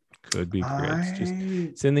 Could be Korea.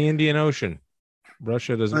 It's in the Indian Ocean.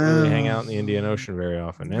 Russia doesn't really hang out in the Indian Ocean very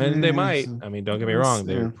often. And they might. I mean, don't get me wrong.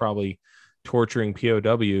 They're probably torturing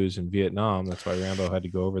POWs in Vietnam. That's why Rambo had to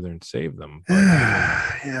go over there and save them. But,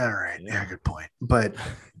 yeah, right. Yeah, good point. But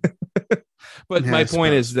but my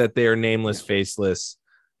point is that they are nameless, faceless,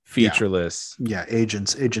 featureless. Yeah,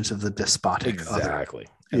 agents of the despotic. Exactly.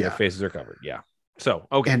 And their faces are covered. Yeah. So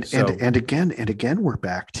okay. And again, we're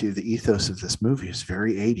back to the ethos of this movie is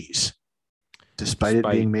very 80s. Despite it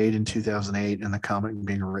being made in 2008 and the comic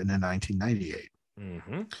being written in 1998.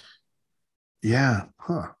 Mm-hmm. Yeah.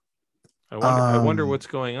 Huh. I wonder what's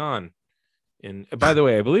going on. By the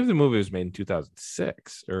way, I believe the movie was made in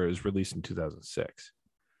 2006 or it was released in 2006.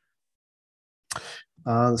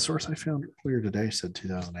 The source I found earlier today said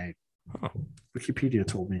 2008. Oh. Wikipedia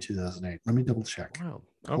told me 2008. Let me double check. Wow.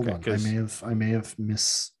 Hold Okay. on. I may have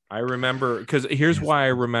I remember because here's why I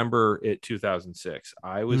remember it 2006.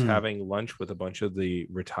 I was having lunch with a bunch of the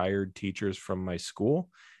retired teachers from my school,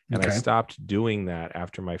 and I stopped doing that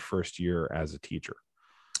after my first year as a teacher.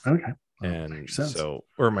 Okay. And so,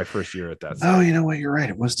 or my first year at that. Oh, you know what? You're right.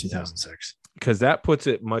 It was 2006. Because that puts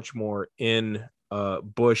it much more in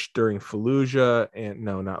Bush during Fallujah, and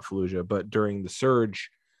no, not Fallujah, but during the surge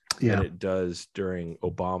than it does during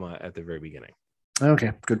Obama at the very beginning.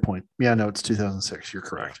 Okay, good point. Yeah, no, it's 2006. You're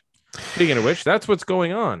correct. Speaking of which, that's what's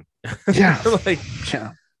going on. Yeah.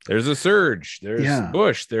 There's a surge. There's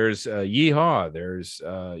Bush. There's yeehaw. There's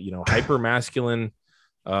hyper masculine.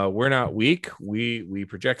 We're not weak. We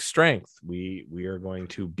project strength. We are going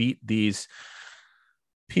to beat these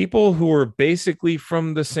people who are basically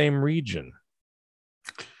from the same region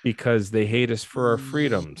because they hate us for our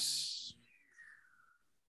freedoms.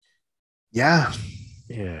 Yeah.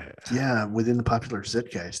 Yeah, within the popular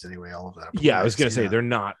Zeitgeist anyway, all of that. Yeah, I was gonna say they're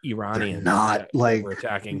not Iranians. They're not like we're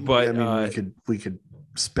attacking, but I mean, we could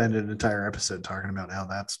spend an entire episode talking about how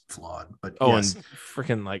that's flawed. But and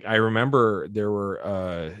freaking like I remember there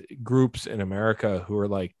were groups in America who were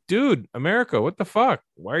like, dude, America, what the fuck?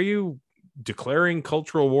 Why are you declaring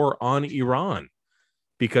cultural war on Iran?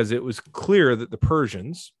 Because it was clear that the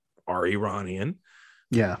Persians are Iranian.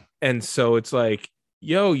 Yeah, and so it's like,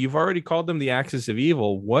 yo, you've already called them the axis of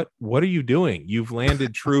evil. What are you doing? You've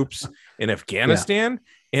landed troops in Afghanistan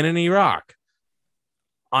and in Iraq.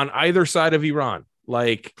 on either side of Iran.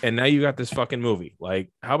 Like, and now you got this fucking movie.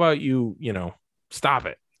 Like, how about you stop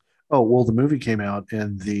it? Oh, well, the movie came out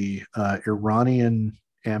and the Iranian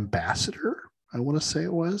ambassador, I want to say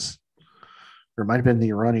it was, or it might have been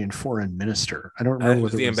the Iranian foreign minister. I don't remember It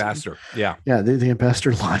was whether the it was ambassador. Yeah. Yeah, the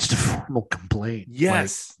ambassador lodged a formal complaint.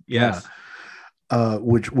 Yes. Like, yes. Yeah.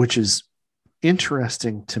 Which is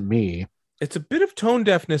interesting to me. It's a bit of tone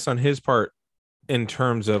deafness on his part in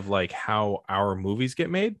terms of like how our movies get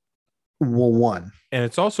made. Well, one. And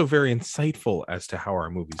it's also very insightful as to how our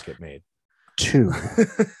movies get made. Two.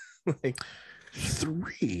 Like,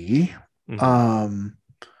 three. mm-hmm.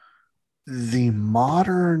 The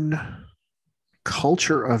modern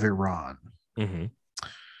culture of Iran, Mm-hmm.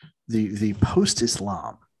 the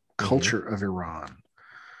post-Islam culture of Iran,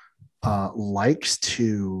 likes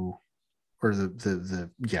to, or the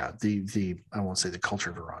I won't say the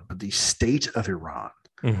culture of Iran, but the state of Iran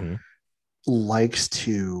Mm-hmm. likes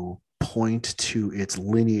to point to its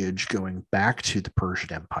lineage going back to the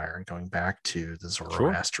Persian Empire and going back to the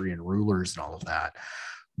Zoroastrian rulers and all of that.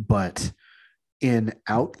 But in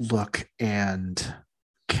outlook and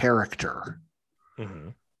character, Mm-hmm.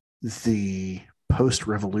 the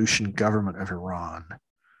post-revolution government of Iran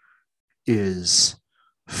is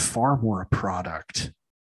far more a product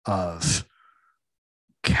of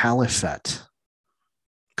caliphate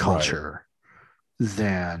culture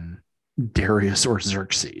than Darius or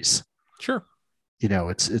Xerxes. Sure.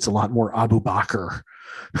 It's a lot more Abu Bakr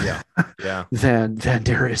Yeah. than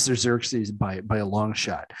Darius or Xerxes by a long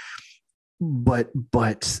shot. But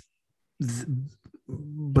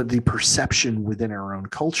the perception within our own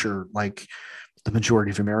culture, like the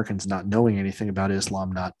majority of Americans not knowing anything about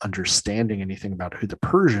Islam, not understanding anything about who the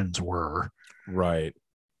Persians were, right?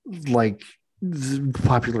 Like the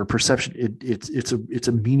popular perception, it's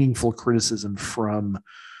a meaningful criticism from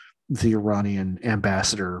the Iranian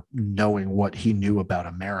ambassador knowing what he knew about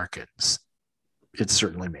Americans. It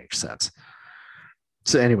certainly makes sense.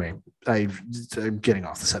 So anyway, I'm getting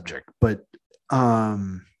off the subject, but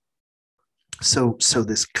so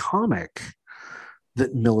this comic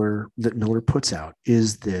that Miller puts out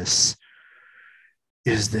is this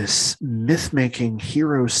myth-making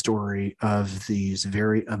hero story of these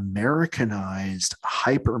very Americanized,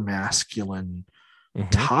 hyper-masculine,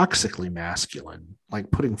 toxically masculine,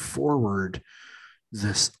 like putting forward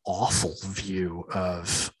this awful view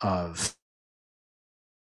of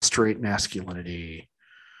straight masculinity,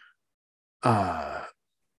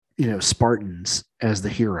 Spartans as the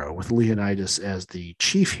hero, with Leonidas as the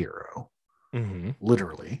chief hero,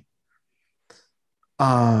 literally.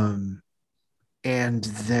 And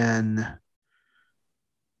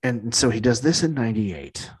so he does this in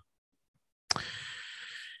 98.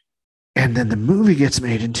 And then the movie gets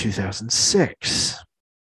made in 2006.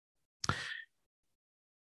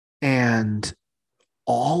 And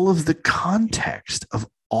all of the context of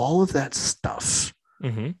all of that stuff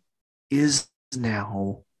is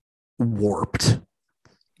now warped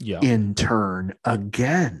in turn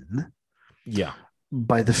again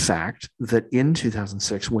by the fact that in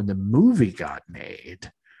 2006, when the movie got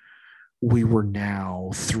made, we were now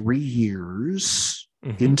 3 years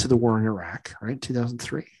into the war in Iraq, right?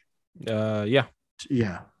 2003. Yeah.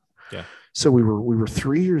 So we were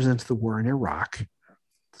 3 years into the war in Iraq,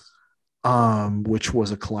 which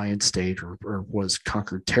was a client state or was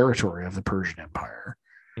conquered territory of the Persian Empire.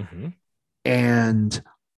 And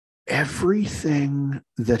everything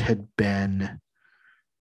that had been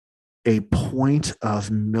a point of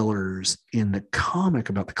Miller's in the comic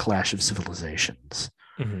about the clash of civilizations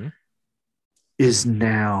is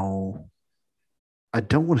now, I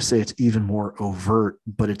don't want to say it's even more overt,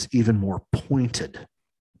 but it's even more pointed,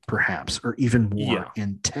 perhaps, or even more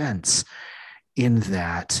intense, in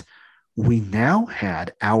that we now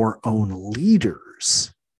had our own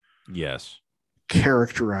leaders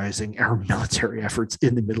characterizing our military efforts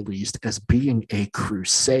in the Middle East as being a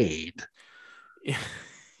crusade.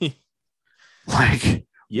 Way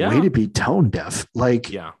to be tone deaf. We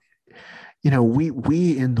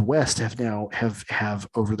in the West have now have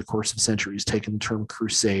over the course of centuries taken the term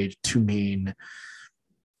crusade to mean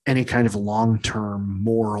any kind of long-term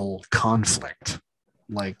moral conflict,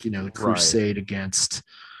 like crusade against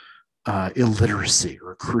illiteracy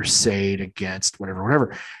or crusade against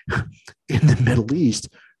whatever. In the Middle East,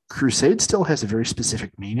 crusade still has a very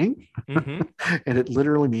specific meaning. And it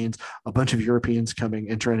literally means a bunch of Europeans coming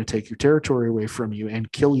and trying to take your territory away from you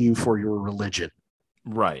and kill you for your religion.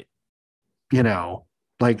 Right.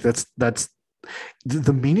 That's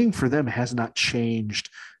the meaning for them has not changed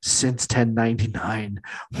since 1099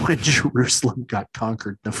 when Jerusalem got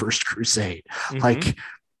conquered in the First Crusade.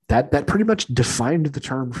 that pretty much defined the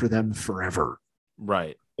term for them forever.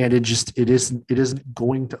 Right. And it isn't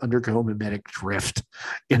going to undergo mimetic drift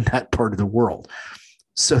in that part of the world.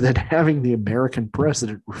 So that having the American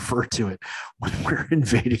president refer to it when we're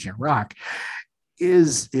invading Iraq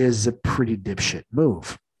is a pretty dipshit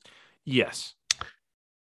move. Yes.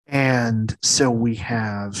 And so we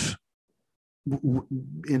have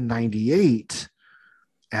in 98,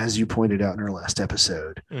 as you pointed out in our last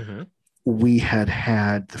episode, Mm-hmm. we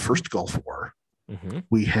had the first Gulf War. Mm-hmm.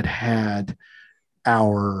 We had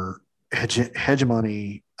our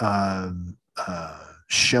hegemony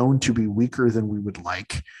shown to be weaker than we would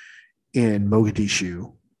like in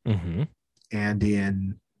Mogadishu Mm-hmm. and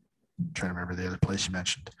in, I'm trying to remember the other place you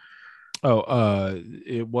mentioned.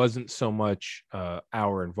 It wasn't so much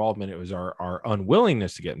our involvement; it was our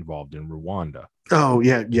unwillingness to get involved in Rwanda. Oh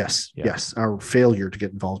yeah, yes, Yeah. yes, our failure to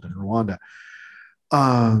get involved in Rwanda.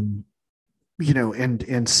 And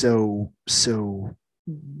so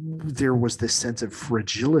there was this sense of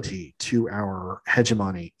fragility to our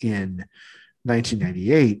hegemony in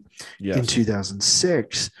 1998. Yes. In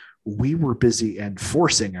 2006, we were busy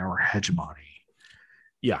enforcing our hegemony.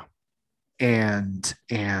 Yeah. And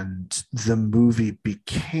the movie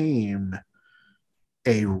became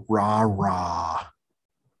a rah-rah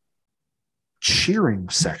cheering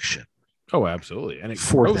section Oh, absolutely. And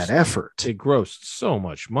for that effort. It grossed so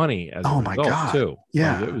much money as a Oh my result, God. too.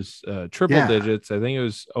 Yeah. Like, it was triple digits. I think it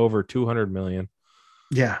was over 200 million.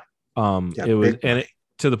 Yeah. It was, and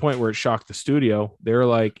to the point where it shocked the studio. They were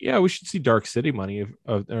like, "Yeah, we should see Dark City money,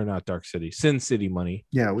 or not Dark City, Sin City money."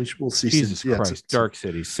 Yeah, we'll see. Jesus Christ, Dark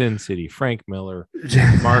City, Sin City, Frank Miller,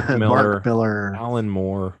 Mark Mark Miller, Miller, Alan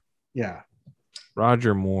Moore, yeah,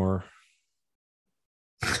 Roger Moore,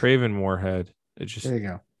 Craven Moorhead. It just, there you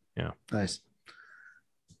go. Yeah, nice.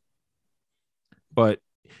 But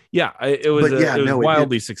yeah, it was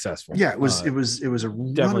wildly successful. Yeah, it was a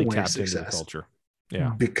definitely runaway tapped into the success. culture.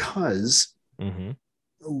 Yeah, because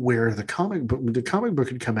where the comic book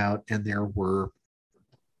had come out, and there were,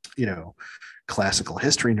 classical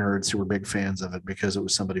history nerds who were big fans of it because it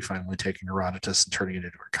was somebody finally taking Herodotus and turning it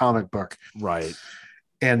into a comic book. Right.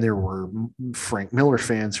 And there were Frank Miller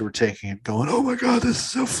fans who were taking it going, "Oh my God, this is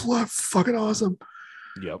so fucking awesome."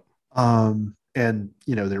 Yep. And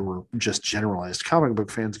there were just generalized comic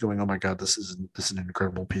book fans going, "Oh my God, this is an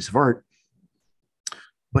incredible piece of art."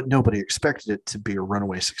 But nobody expected it to be a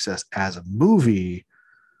runaway success as a movie.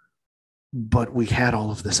 But we had all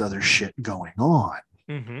of this other shit going on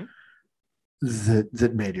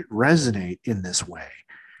that made it resonate in this way.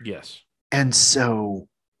 Yes. And so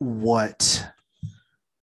what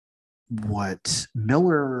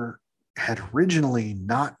Miller had originally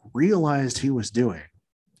not realized he was doing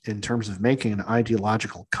in terms of making an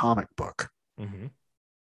ideological comic book.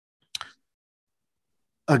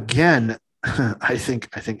 Again, I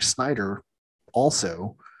think Snyder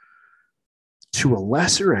also, to a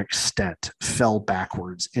lesser extent, fell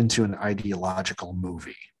backwards into an ideological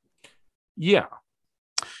movie. Yeah.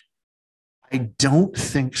 I don't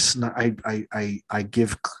think I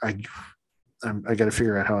got to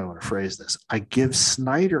figure out how I want to phrase this. I give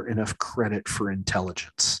Snyder enough credit for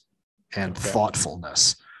intelligence and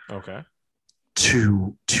thoughtfulness. Okay.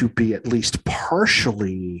 To be at least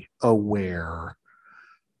partially aware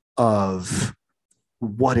of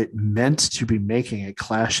what it meant to be making a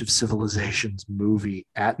Clash of Civilizations movie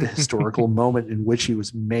at the historical moment in which he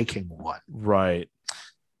was making one. Right.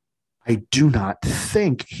 I do not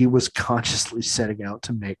think he was consciously setting out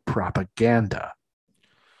to make propaganda.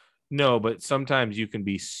 No, but sometimes you can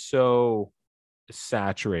be so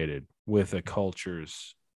saturated with a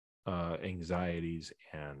culture's anxieties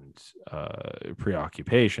and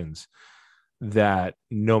preoccupations that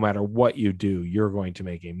no matter what you do, you're going to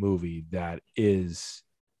make a movie that is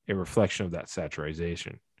a reflection of that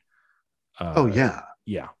saturation.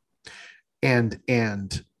 Yeah.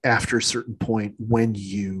 And after a certain point, when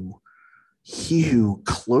you hew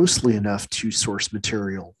closely enough to source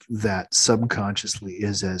material that subconsciously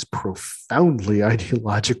is as profoundly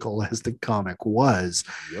ideological as the comic was,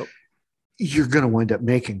 you're going to wind up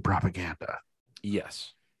making propaganda.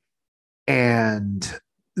 Yes. And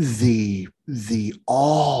the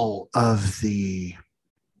all of the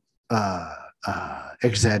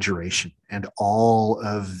exaggeration and all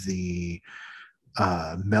of the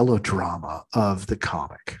melodrama of the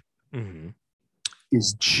comic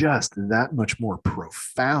is just that much more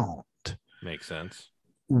profound. Makes sense.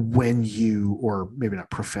 When you, or maybe not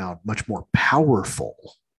profound, much more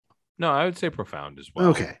powerful. No, I would say profound as well.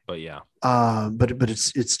 Okay. But yeah. But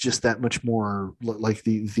it's just that much more like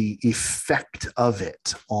the effect of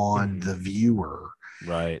it on the viewer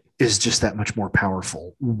Right. is just that much more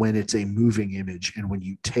powerful when it's a moving image. And when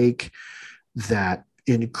you take that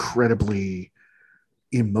incredibly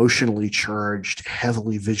emotionally charged,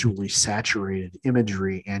 heavily visually saturated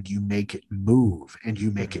imagery and you make it move and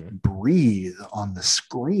you make it breathe on the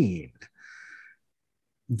screen,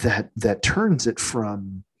 that turns it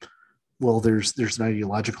from, well, there's an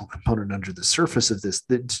ideological component under the surface of this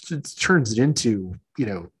that turns it into,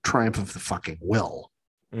 triumph of the fucking will.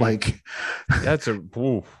 Like that's a,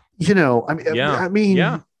 oof. I mean,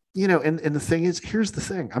 yeah. And the thing is, here's the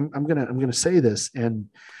thing. I'm gonna say this, and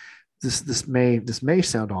this may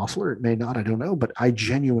sound awful or it may not, I don't know, but I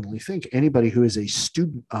genuinely think anybody who is a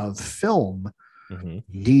student of film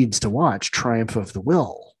needs to watch Triumph of the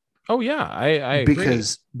Will. Oh yeah, I agree.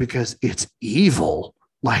 Because it's evil.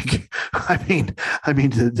 Like, I mean,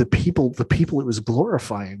 the people it was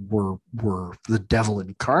glorifying were the devil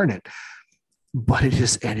incarnate, but it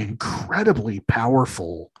is an incredibly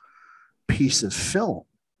powerful piece of film.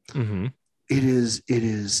 It is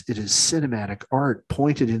cinematic art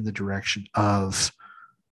pointed in the direction of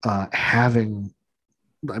having.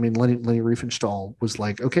 I mean, Leni Riefenstahl was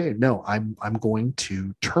like, okay, no, I'm going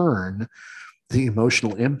to turn the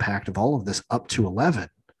emotional impact of all of this up to 11,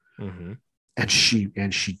 and she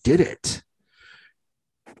did it.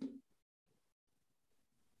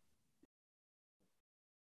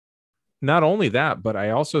 Not only that, but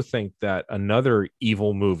I also think that another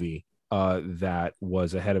evil movie that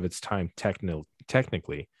was ahead of its time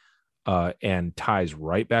technically and ties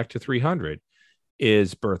right back to 300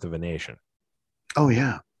 is Birth of a Nation. Oh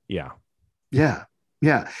yeah.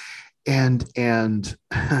 And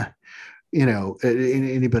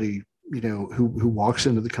anybody who walks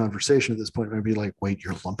into the conversation at this point might be like, wait,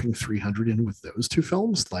 you're lumping 300 in with those two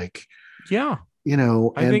films? Like, I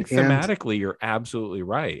think thematically you're absolutely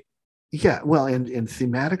right. Yeah, well, and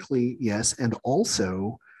thematically, yes, and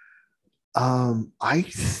also I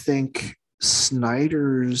think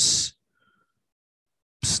Snyder's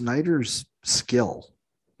skill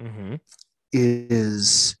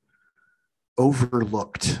is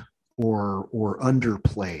overlooked or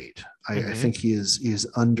underplayed. I think he is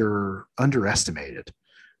underestimated,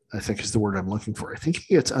 I think is the word I'm looking for. I think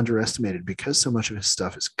he gets underestimated because so much of his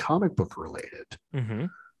stuff is comic book related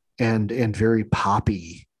and very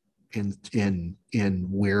poppy in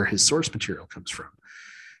where his source material comes from.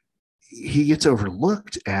 He gets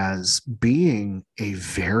overlooked as being a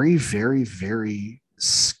very, very, very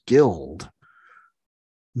skilled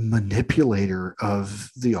manipulator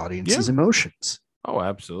of the audience's emotions. Oh,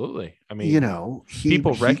 absolutely. I mean,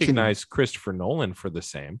 people recognize Christopher Nolan for the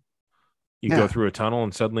same. You go through a tunnel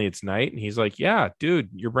and suddenly it's night and he's like, yeah, dude,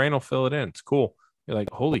 your brain will fill it in. It's cool. You're like,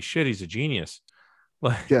 holy shit, he's a genius.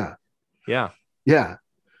 Yeah.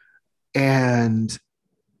 And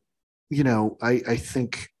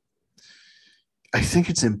I think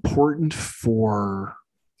it's important for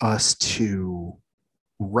us to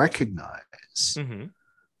recognize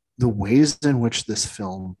the ways in which this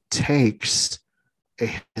film takes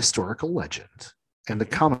a historical legend and the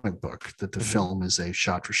comic book that the film is a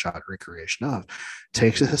shot-for-shot recreation of,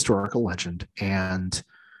 takes a historical legend and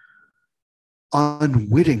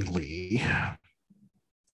unwittingly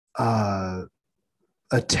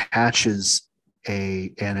attaches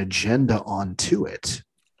an agenda onto it.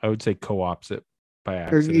 I would say co-ops it by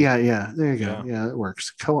accident. Yeah. There you go. Yeah, it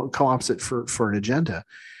works. Co-ops it for an agenda.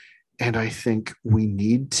 And I think we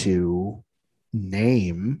need to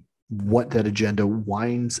name what that agenda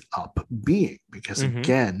winds up being. Because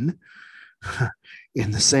again,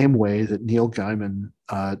 in the same way that Neil Gaiman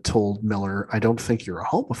told Miller, I don't think you're a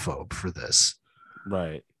homophobe for this.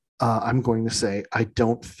 Right. I'm going to say, I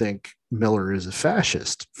don't think Miller is a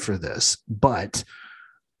fascist for this, but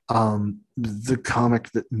the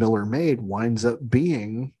comic that Miller made winds up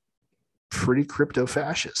being pretty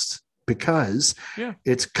crypto-fascist because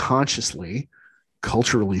it's consciously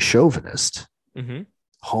culturally chauvinist,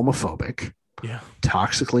 homophobic,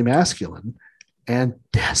 toxically masculine, and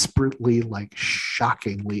desperately,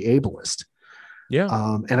 shockingly ableist.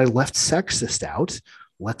 And I left sexist out.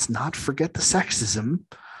 Let's not forget the sexism,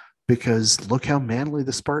 because look how manly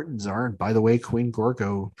the Spartans are. And by the way, Queen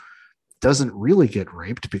Gorgo doesn't really get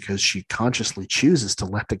raped because she consciously chooses to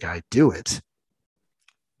let the guy do it.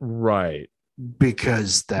 Right.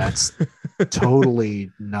 Because that's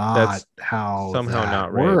totally not how somehow that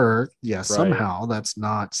not works. Yeah, right. Somehow that's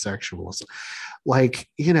not sexual. And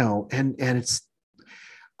it's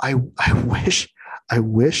I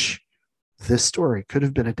wish this story could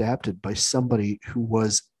have been adapted by somebody who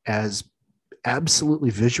was as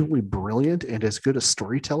absolutely visually brilliant and as good a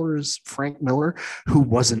storyteller as Frank Miller, who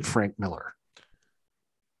wasn't Frank Miller.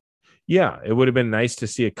 Yeah, it would have been nice to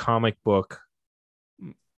see a comic book.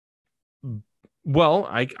 Well,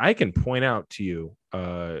 I can point out to you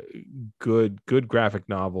good graphic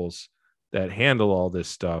novels that handle all this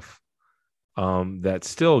stuff, that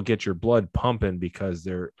still get your blood pumping because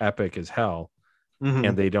they're epic as hell,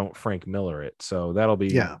 and they don't Frank Miller it. So that'll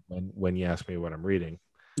be when you ask me what I'm reading.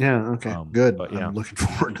 Yeah. Okay. Good. But yeah, I'm looking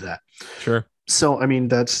forward to that. sure. So, I mean,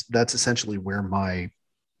 that's essentially where my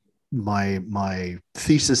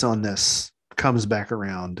thesis on this comes back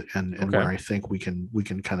around, and Okay. where I think we can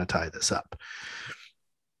kind of tie this up.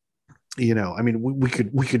 You know, I mean, we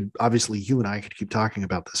could obviously, you and I could keep talking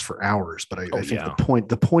about this for hours, but I think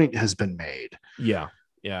the point has been made. Yeah.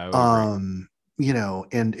 Yeah. I would agree. You know,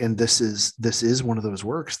 and this is one of those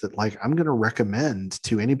works that, like, I'm going to recommend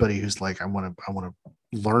to anybody who's like, I want to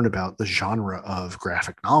learn about the genre of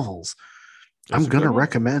graphic novels. I'm going to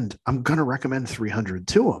recommend 300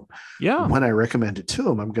 to them. Yeah. When I recommend it to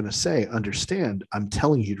them, I'm going to say, understand, I'm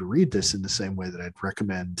telling you to read this in the same way that I'd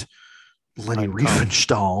recommend Leni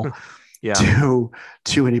Riefenstahl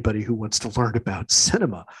to anybody who wants to learn about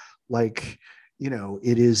cinema. Like, you know,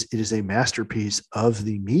 it is a masterpiece of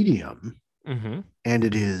the medium. And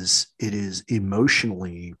it is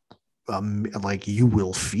emotionally, like, you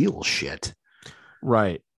will feel shit.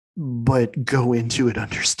 Right. But go into it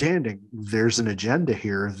understanding there's an agenda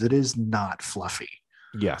here that is not fluffy.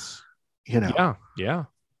 Yes. You know. Yeah.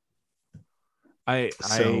 I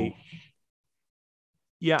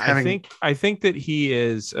think that he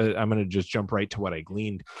is. I'm going to just jump right to what I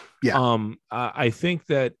gleaned. Yeah. I think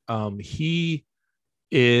that he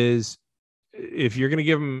is. If you're going to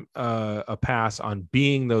give him a pass on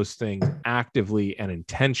being those things actively and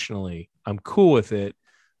intentionally, I'm cool with it.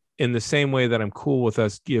 In the same way that I'm cool with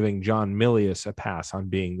us giving John Milius a pass on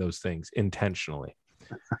being those things intentionally.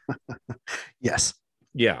 Yes.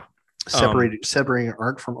 Yeah. Separating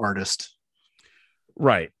art from artist.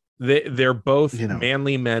 Right. They're both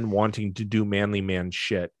manly men wanting to do manly man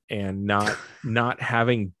shit, and not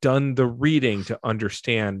having done the reading to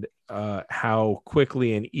understand how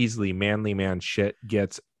quickly and easily manly man shit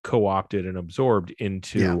gets co-opted and absorbed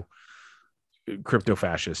into crypto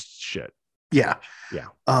fascist shit. Yeah. Yeah.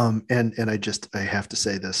 And I have to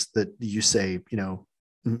say this, that you say, you know,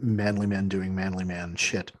 manly men doing manly man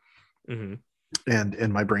shit.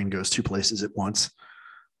 And my brain goes two places at once.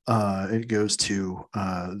 It goes to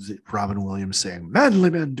Robin Williams saying, manly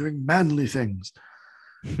men doing manly things.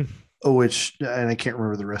 Which, and I can't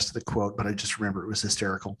remember the rest of the quote, but I just remember it was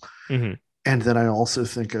hysterical. And then I also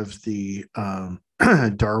think of the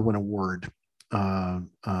Darwin Award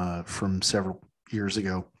from several years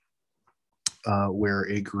ago, where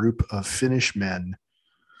a group of Finnish men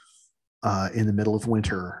in the middle of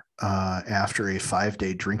winter, after a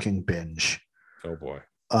 5-day drinking binge, took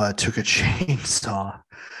a chainsaw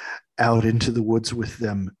out into the woods with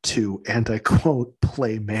them to, and I quote,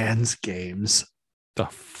 play man's games. The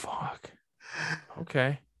fuck?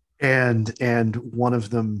 Okay. And one of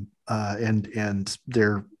them, and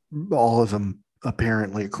they're all of them,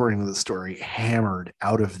 apparently, according to the story, hammered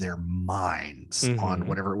out of their minds on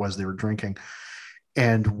whatever it was they were drinking.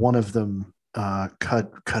 And one of them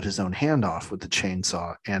cut his own hand off with the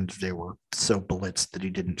chainsaw, and they were so blitzed that he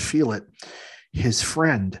didn't feel it. His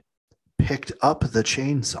friend picked up the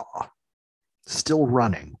chainsaw, still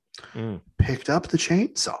running, picked up the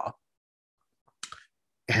chainsaw,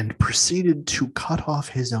 and proceeded to cut off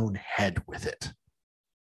his own head with it.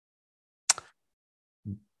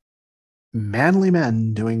 Manly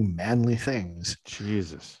men doing manly things.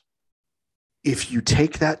 Jesus. If you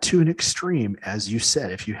take that to an extreme, as you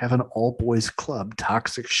said, if you have an all boys club,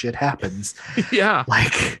 toxic shit happens. Yeah.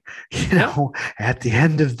 Like, you know, at the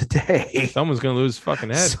end of the day, someone's going to lose his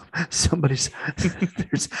fucking head.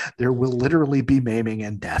 There will literally be maiming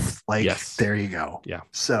and death. Like, there you go. Yeah.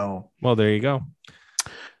 So, well, there you go.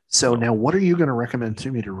 So now, what are you going to recommend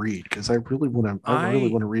to me to read? Because I really want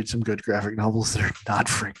to read some good graphic novels that are not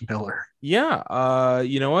Frank Miller. Yeah.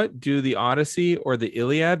 You know what? Do the Odyssey or the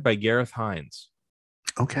Iliad by Gareth Hines.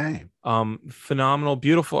 Okay. Phenomenal,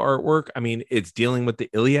 beautiful artwork. I mean, it's dealing with the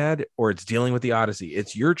Iliad or it's dealing with the Odyssey.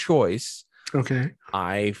 It's your choice. Okay.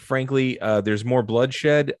 I frankly, there's more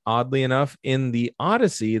bloodshed, oddly enough, in the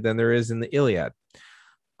Odyssey than there is in the Iliad.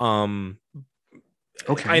 Okay.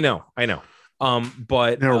 I know.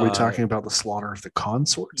 But now, are we talking about the slaughter of the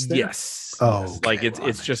consorts there? Yes. Oh, yes. Like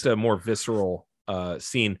it's just a more visceral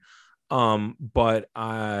scene. But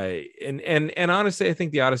and honestly, I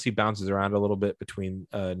think the Odyssey bounces around a little bit between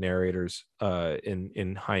narrators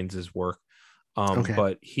in Hines's work.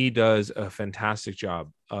 But he does a fantastic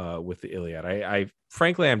job with the Iliad. I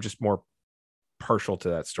frankly, I'm just more partial to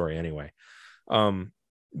that story anyway.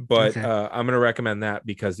 But Okay. I'm going to recommend that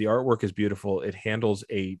because the artwork is beautiful. It handles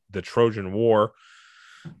the Trojan War,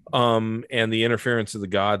 and the interference of the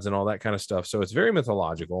gods and all that kind of stuff. So it's very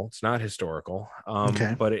mythological. It's not historical,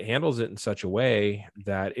 Okay. but it handles it in such a way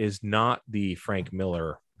that is not the Frank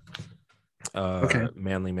Miller Okay.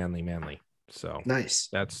 manly. So Nice.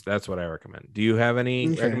 that's what I recommend. Do you have any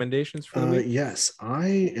Okay. recommendations for the week? Yes,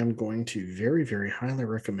 I am going to very, very highly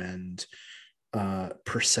recommend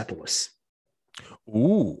Persepolis.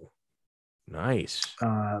 Ooh, nice.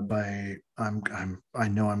 I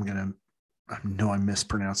know I'm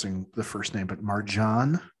mispronouncing the first name, but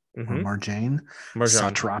Marjan or Marjane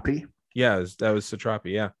Marjan. Satrapi. Yeah, that was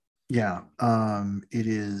Satrapi. Yeah. Yeah. It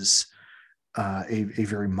is a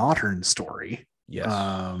very modern story. Yes.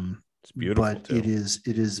 It's beautiful, but too. it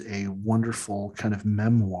is a wonderful kind of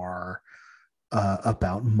memoir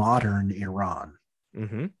about modern Iran.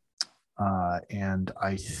 Mm-hmm. And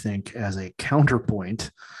I think as a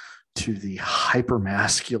counterpoint to the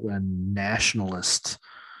hyper-masculine nationalist,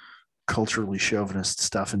 culturally chauvinist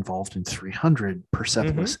stuff involved in 300,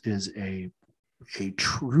 Persepolis is a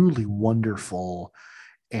truly wonderful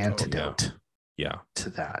antidote to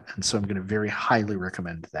that. And so I'm going to very highly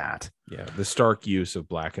recommend that. Yeah. The stark use of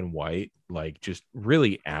black and white, like, just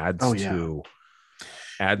really adds to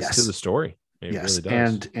the story. It really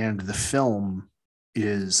does. And the film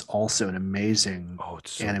is also an amazing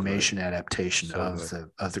animation adaptation of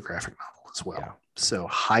the graphic novel as well. Yeah. So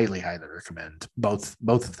highly recommend both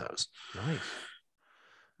of those. Nice.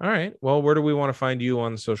 All right. Well, where do we want to find you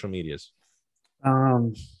on social medias?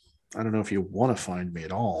 I don't know if you want to find me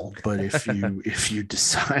at all, but if you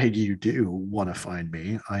decide you do want to find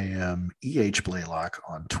me, I am EH Blaylock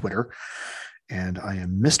on Twitter, and I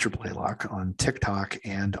am Mr. Blaylock on TikTok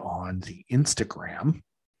and on the Instagram.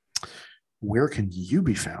 Where can you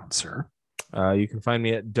be found, sir? You can find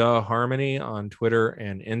me at Duh Harmony on Twitter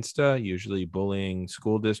and Insta, usually bullying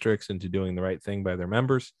school districts into doing the right thing by their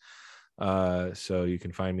members. So you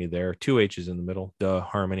can find me there. 2 H's in the middle, Duh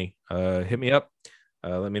Harmony. Hit me up.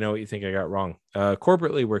 Let me know what you think I got wrong.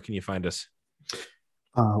 Corporately, where can you find us?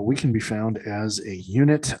 We can be found as a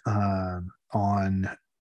unit on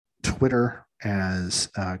Twitter as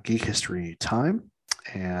Geek History Time,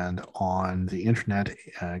 and on the internet,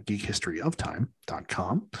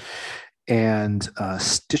 geekhistoryoftime.com, and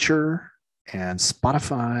Stitcher and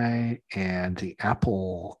Spotify and the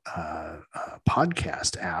Apple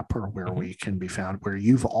podcast app, or where we can be found, where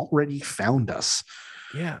you've already found us.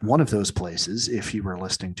 Yeah. One of those places, if you were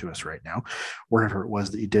listening to us right now, wherever it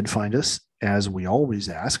was that you did find us, as we always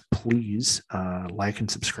ask, please like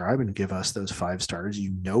and subscribe and give us those 5 stars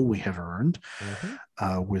we have earned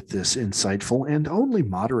with this insightful and only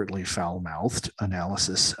moderately foul-mouthed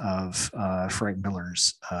analysis of Frank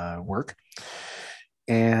Miller's work.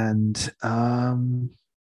 And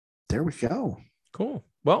there we go. Cool.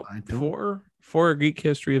 Well, for Geek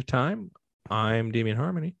History of Time, I'm Damian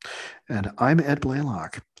Harmony. And I'm Ed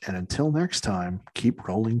Blaylock. And until next time, keep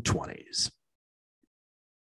rolling 20s.